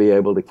never be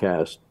able to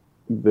cast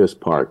this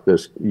part,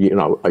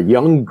 a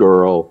young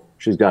girl,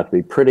 she's got to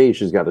be pretty,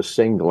 she's got to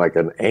sing like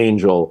an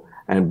angel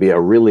and be a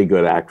really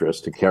good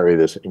actress to carry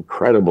this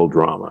incredible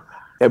drama.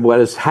 And what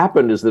has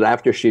happened is that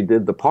after she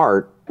did the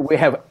part, we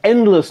have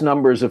endless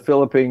numbers of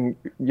Philippine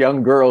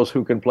young girls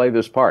who can play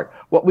this part.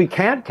 What we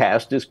can't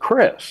cast is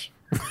Chris.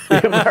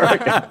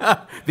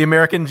 The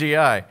American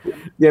GI.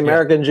 The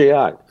American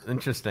GI.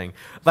 Interesting.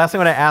 Last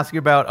thing I want to ask you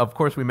about, of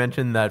course, we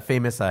mentioned that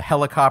famous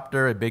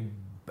helicopter, a big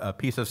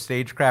piece of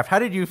stagecraft. How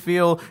did you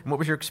feel, and what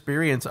was your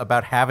experience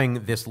about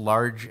having this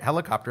large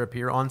helicopter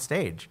appear on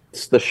stage?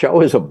 The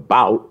show is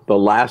about the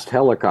last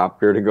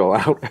helicopter to go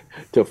out,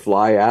 to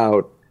fly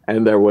out,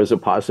 and there was a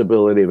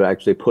possibility of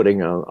actually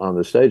putting on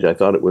the stage. I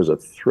thought it was a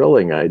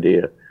thrilling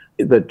idea.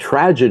 The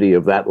tragedy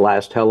of that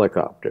last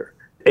helicopter,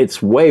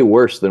 it's way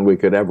worse than we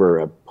could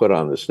ever put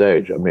on the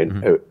stage. I mean,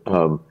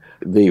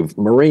 the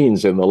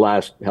Marines in the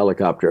last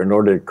helicopter, in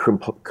order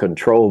to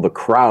control the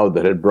crowd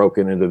that had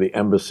broken into the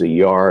embassy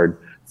yard,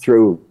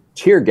 threw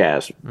tear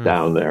gas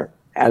down there.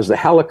 As the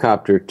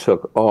helicopter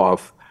took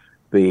off,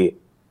 the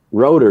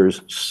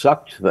rotors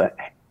sucked the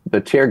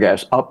tear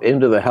gas up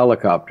into the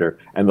helicopter,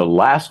 and the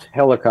last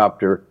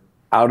helicopter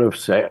out of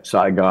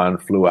Saigon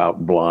flew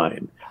out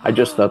blind. I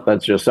just thought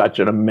that's just such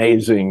an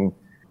amazing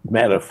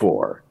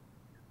metaphor.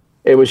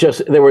 It was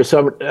just, there was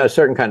a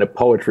certain kind of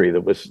poetry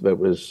that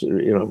was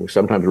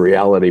sometimes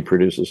reality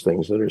produces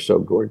things that are so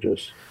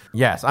gorgeous.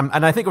 Yes,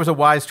 and I think it was a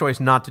wise choice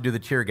not to do the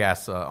tear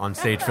gas on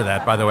stage for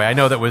that, by the way. I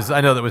know that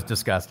was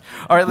discussed.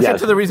 All right, let's get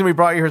to the reason we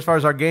brought you here as far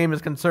as our game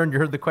is concerned. You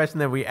heard the question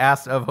that we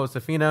asked of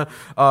Josefina.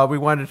 We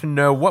wanted to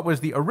know what was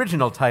the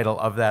original title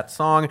of that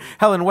song.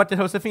 Helen, what did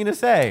Josefina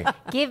say?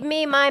 Give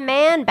me my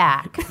man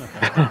back.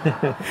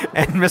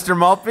 And Mr.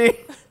 Maltby?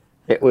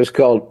 It was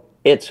called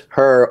It's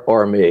Her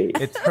or Me.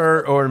 It's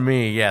Her or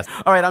Me, yes.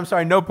 All right, I'm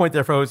sorry, no point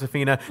there for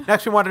Josefina.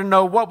 Next, we wanted to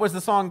know what was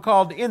the song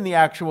called in the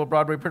actual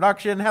Broadway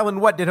production. Helen,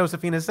 what did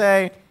Josefina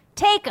say?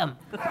 Take 'em.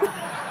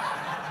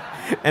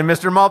 And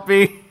Mr.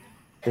 Maltby?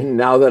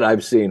 Now that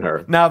I've seen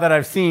her. Now that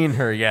I've seen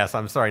her, yes.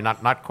 I'm sorry,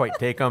 not quite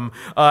take 'em.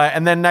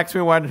 And then next,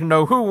 we wanted to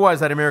know who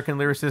was that American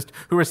lyricist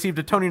who received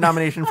a Tony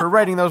nomination for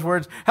writing those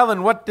words.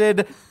 Helen, what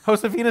did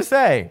Josefina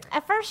say?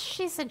 At first,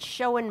 she said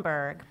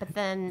Schoenberg, but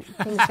then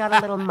things got a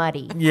little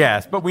muddy.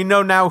 Yes, but we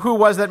know now who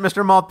was that,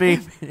 Mr.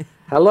 Maltby?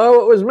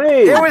 Hello, it was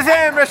me. It was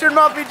him, Richard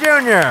Maltby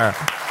Jr.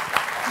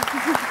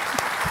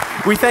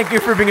 We thank you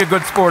for being a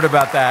good sport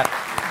about that.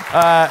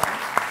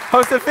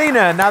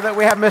 Josefina, now that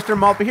we have Mr.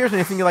 Maltby here, is there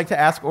anything you'd like to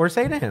ask or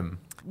say to him?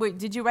 Wait,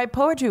 did you write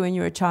poetry when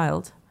you were a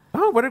child?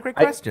 Oh, what a great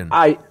question.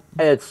 I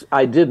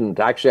didn't.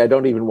 Actually, I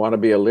don't even want to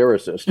be a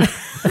lyricist.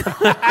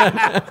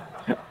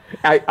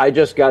 I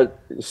just got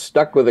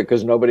stuck with it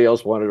because nobody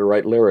else wanted to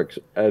write lyrics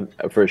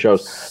for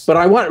shows. But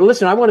I want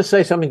to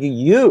say something to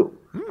you.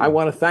 I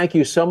want to thank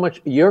you so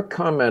much. Your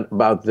comment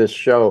about this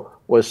show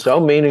was so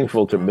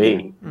meaningful to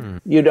me.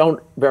 You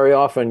don't very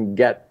often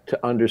get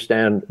to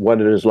understand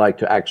what it is like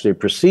to actually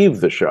perceive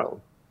the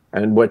show.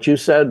 And what you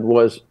said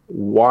was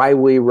why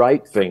we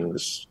write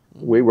things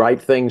We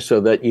write things so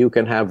that you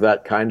can have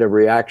that kind of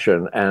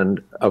reaction.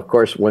 And of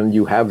course, when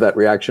you have that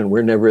reaction,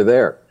 we're never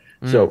there.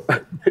 So,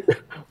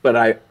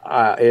 but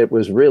it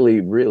was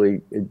really,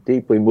 really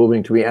deeply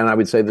moving to me. And I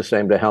would say the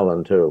same to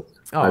Helen, too.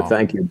 I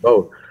thank you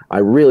both. I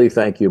really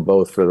thank you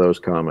both for those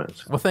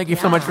comments. Well, thank you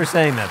so much for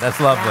saying that.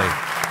 That's lovely.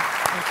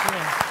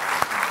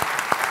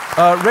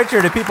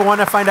 Richard, if people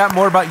want to find out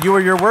more about you or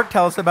your work,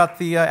 tell us about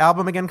the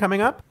album again coming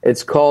up.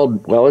 It's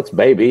called, it's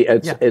Baby.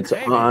 It's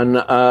on...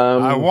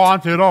 I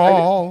Want It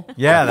All.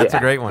 Yeah, that's a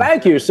great one.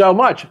 Thank you so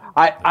much.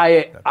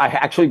 I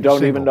actually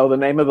don't even know the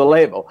name of the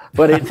label,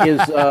 but it is...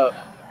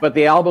 But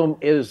the album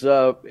is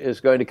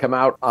going to come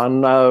out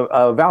on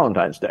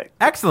Valentine's Day.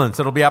 Excellent.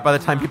 So it'll be out by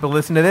the time people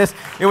listen to this.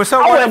 It was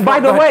so wonderful. And by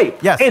the way,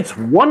 yes, it's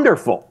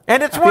wonderful.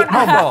 And it's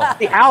wonderful.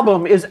 The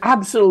album is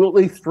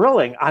absolutely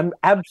thrilling.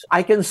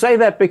 I can say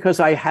that because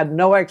I had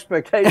no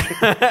expectation.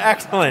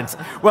 Excellent.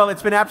 Well,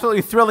 it's been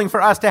absolutely thrilling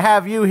for us to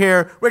have you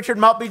here. Richard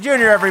Maltby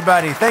Jr.,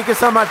 everybody. Thank you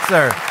so much,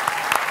 sir.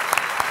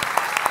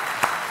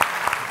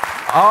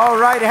 All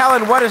right,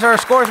 Helen, what is our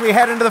scores as we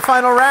head into the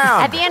final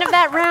round? At the end of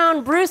that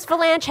round, Bruce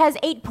Vilanch has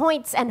 8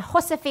 points and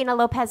Josefina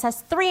López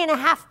has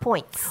 3.5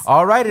 points.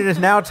 All right, it is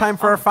now time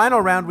for our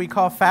final round we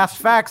call Fast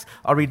Facts.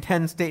 I'll read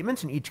 10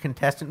 statements, and each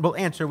contestant will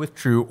answer with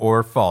true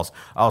or false.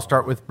 I'll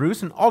start with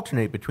Bruce and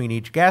alternate between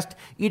each guest.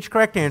 Each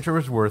correct answer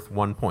is worth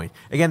 1 point.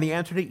 Again, the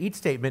answer to each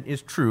statement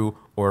is true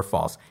or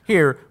false.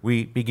 Here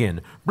we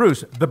begin.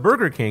 Bruce, the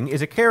Burger King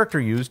is a character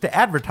used to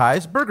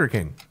advertise Burger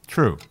King.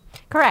 True.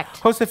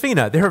 Correct.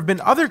 Josefina, there have been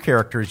other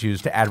characters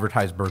used to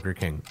advertise Burger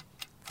King.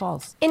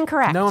 False.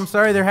 Incorrect. No, I'm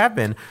sorry, there have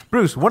been.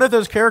 Bruce, one of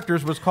those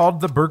characters was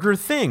called the Burger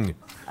Thing.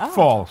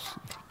 False.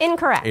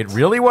 Incorrect. It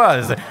really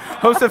was.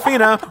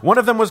 Josefina, one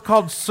of them was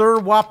called Sir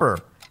Whopper.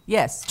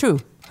 Yes, true.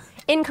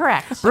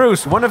 Incorrect.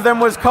 Bruce, one of them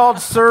was called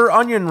Sir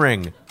Onion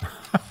Ring.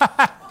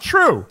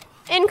 True.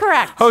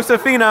 Incorrect.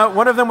 Josefina,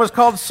 one of them was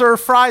called Sir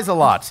Fries a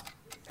Lot.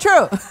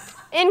 True.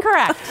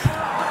 Incorrect.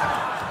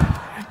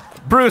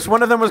 Bruce,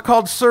 one of them was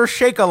called Sir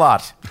Shake a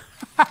Lot.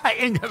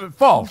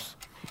 False.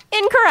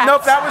 Incorrect.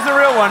 Nope, that was the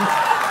real one.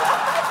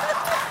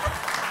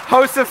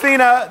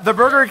 Josefina, the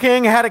Burger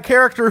King had a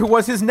character who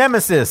was his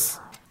nemesis.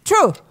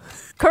 True.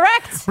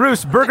 Correct.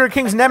 Bruce, Burger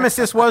King's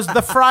nemesis was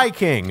the Fry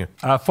King.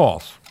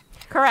 False.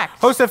 Correct.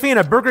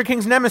 Josefina, Burger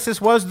King's nemesis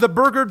was the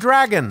Burger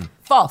Dragon.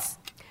 False.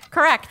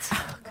 Correct.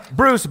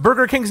 Bruce,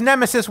 Burger King's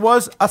nemesis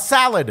was a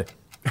salad.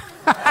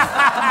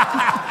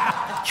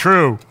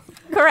 True.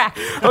 Correct.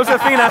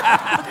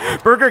 Josefina,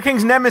 Burger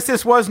King's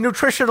nemesis was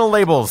nutritional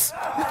labels.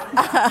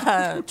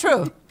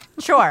 True.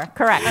 Sure.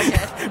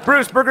 Correct.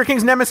 Bruce, Burger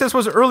King's nemesis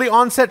was early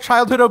onset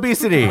childhood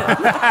obesity.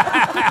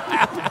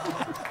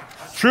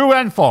 True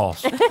and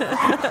false.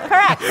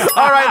 Correct.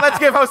 All right, let's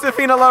give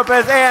Josefina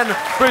López and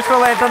Bruce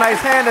Vilanch a nice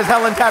hand as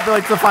Helen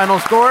tabulates the final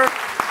score.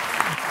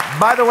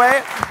 By the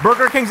way,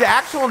 Burger King's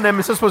actual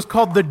nemesis was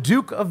called the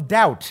Duke of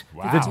Doubt.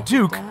 Wow. The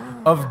Duke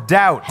of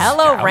Doubt.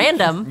 Hello,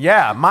 random.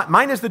 Yeah,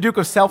 mine is the Duke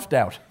of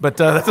Self-Doubt, but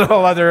that's a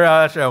whole other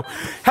show.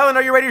 Helen,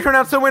 are you ready to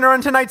announce the winner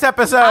on tonight's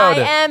episode? I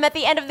am. At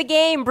the end of the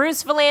game,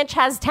 Bruce Vilanch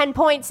has 10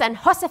 points and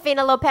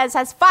Josefina López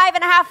has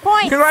 5.5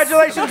 points.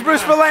 Congratulations,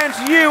 Bruce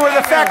Vilanch. You are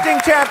the facting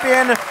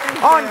champion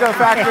on Go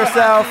Fact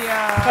Yourself.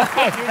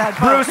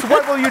 Bruce,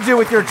 what will you do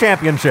with your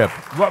championship?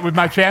 What, with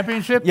my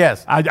championship?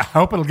 Yes. I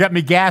hope it'll get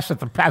me gas at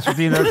the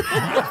Pasadena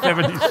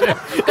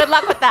 76. Good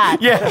luck with that.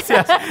 Yes.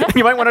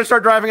 You might want to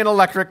start driving an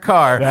electric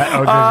car.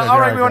 All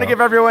right, we want to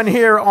give everyone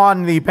here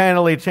on the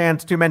panel a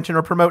chance to mention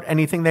or promote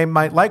anything they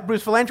might like.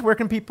 Bruce Vilanch, where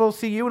can people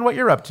see you and what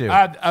you're up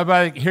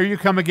to? Here You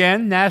Come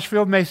Again,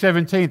 Nashville, May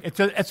 17th.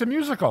 It's a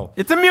musical.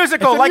 It's a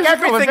musical, like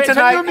everything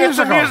tonight. It's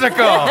a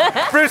musical.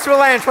 Bruce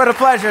Vilanch, what a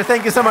pleasure.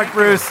 Thank you so much,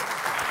 Bruce.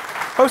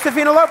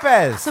 Josefina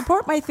López.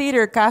 Support my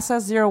theater,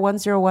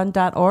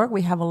 casa0101.org.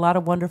 We have a lot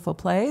of wonderful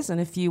plays. And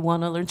if you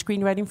want to learn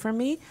screenwriting from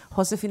me,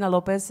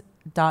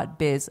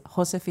 josefinalopez.biz.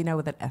 Josefina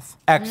with an F.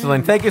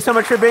 Excellent. Thank you so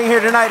much for being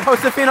here tonight.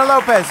 Josefina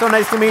López, so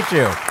nice to meet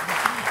you.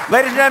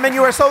 Ladies and gentlemen,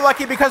 you are so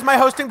lucky because my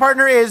hosting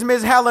partner is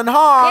Ms. Helen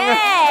Hong.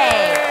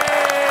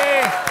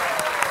 Yay!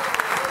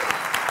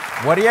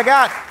 What do you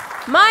got?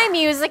 My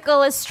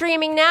musical is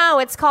streaming now.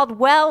 It's called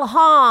Well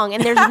Hong,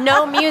 and there's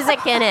no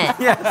music in it.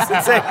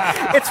 Yes,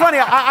 it's funny.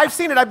 I've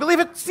seen it. I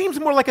believe it seems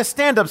more like a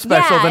stand-up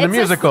special than a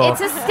musical.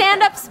 It's a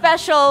stand-up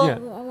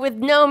special with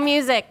no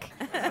music.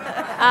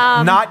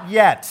 Not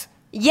yet.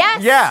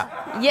 Yes. Yeah,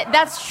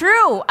 that's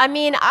true. I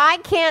mean, I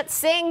can't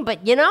sing,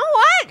 but you know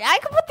what? I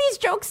could put these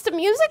jokes to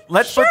music.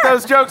 Let's sure. put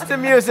those jokes to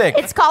music.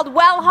 It's called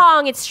Well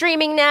Hong. It's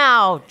streaming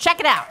now.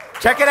 Check it out.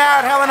 Check it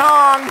out, Helen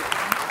Hong.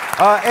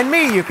 And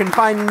me, you can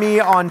find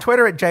me on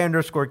Twitter at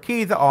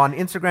J_Keith, on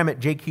Instagram at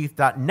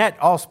jkeith.net,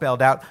 all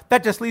spelled out.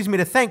 That just leaves me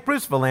to thank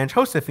Bruce Vilanch,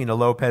 Josefina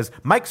López,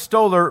 Mike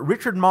Stoller,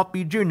 Richard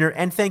Maltby Jr.,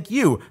 and thank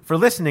you for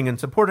listening and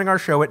supporting our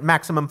show at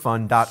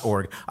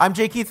MaximumFun.org. I'm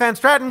J. Keith Van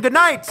Stratton. Good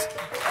night.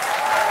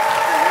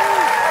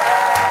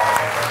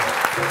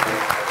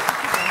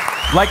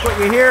 Like what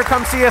you hear?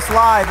 Come see us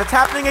live. It's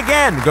happening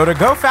again. Go to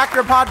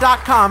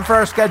gofactorpod.com for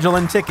our schedule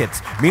and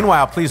tickets.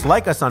 Meanwhile, please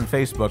like us on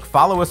Facebook,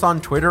 follow us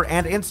on Twitter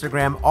and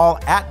Instagram, all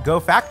at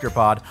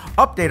GoFactorPod.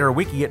 Update our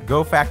wiki at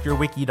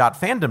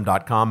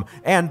gofactorwiki.fandom.com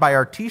and buy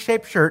our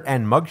T-shaped shirt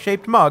and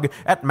mug-shaped mug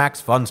at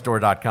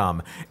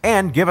maxfunstore.com.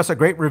 And give us a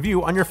great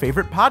review on your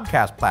favorite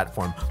podcast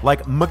platform,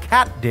 like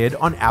McCat did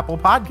on Apple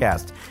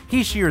Podcasts.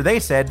 He, she, or they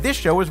said, "This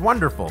show is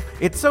wonderful.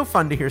 It's so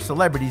fun to hear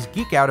celebrities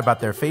geek out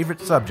about their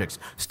favorite subjects.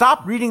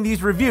 Stop reading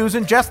these reviews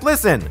and just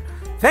listen."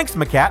 Thanks,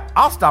 McCat.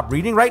 I'll stop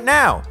reading right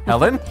now.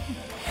 Helen?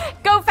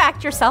 Go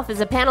Fact Yourself is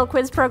a panel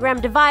quiz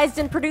program devised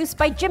and produced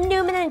by Jim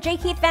Newman and J.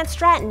 Keith Van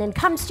Stratton and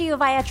comes to you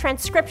via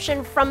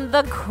transcription from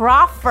the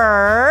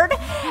Crawford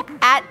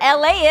at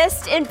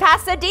LAist in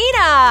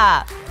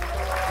Pasadena.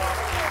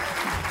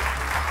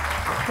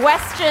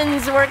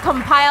 Questions were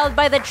compiled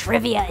by the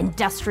Trivia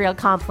Industrial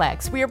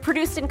Complex. We are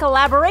produced in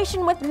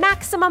collaboration with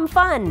Maximum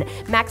Fun.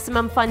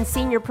 Maximum Fun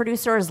senior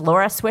producer is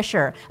Laura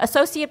Swisher.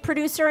 Associate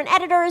producer and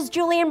editor is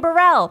Julian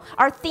Burrell.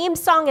 Our theme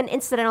song and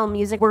incidental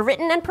music were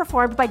written and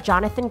performed by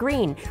Jonathan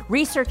Green.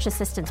 Research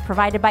assistance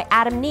provided by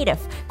Adam Neediff.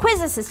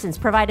 Quiz assistance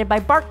provided by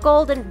Bart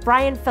Gold and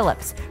Brian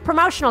Phillips.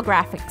 Promotional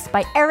graphics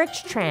by Erich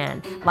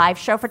Tran. Live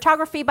show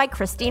photography by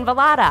Christine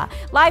Vallada.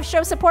 Live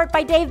show support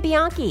by Dave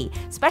Bianchi.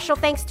 Special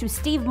thanks to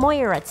Steve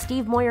Moyer at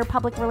Steve Moyer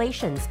Public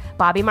Relations,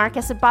 Bobby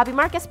Marcus at Bobby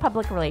Marcus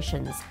Public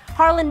Relations,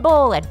 Harlan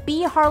Bull at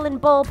B. Harlan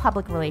Bull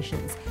Public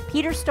Relations,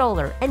 Peter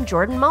Stoller, and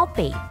Jordan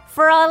Maltby.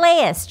 For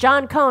LAist,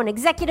 John Cohn,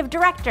 Executive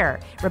Director,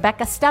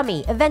 Rebecca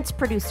Stummy, Events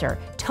Producer,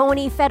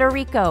 Tony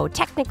Federico,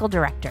 Technical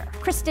Director,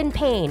 Kristen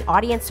Payne,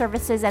 Audience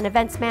Services and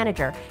Events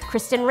Manager,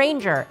 Kristen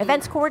Ranger,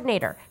 Events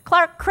Coordinator,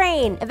 Clark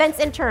Crane, Events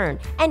Intern,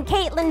 and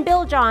Caitlin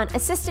Billjohn,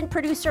 Assistant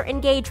Producer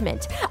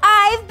Engagement.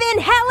 I've been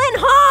Helen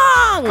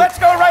Hong! Let's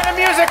go write a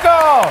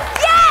musical!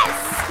 Yes!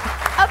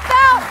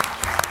 About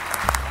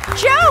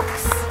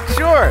jokes!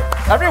 Sure,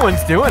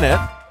 everyone's doing it.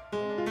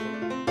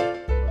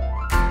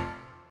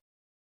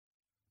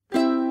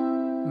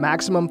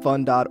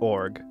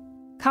 MaximumFun.org.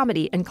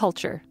 Comedy and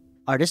culture.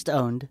 Artist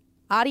owned.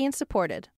 Audience supported.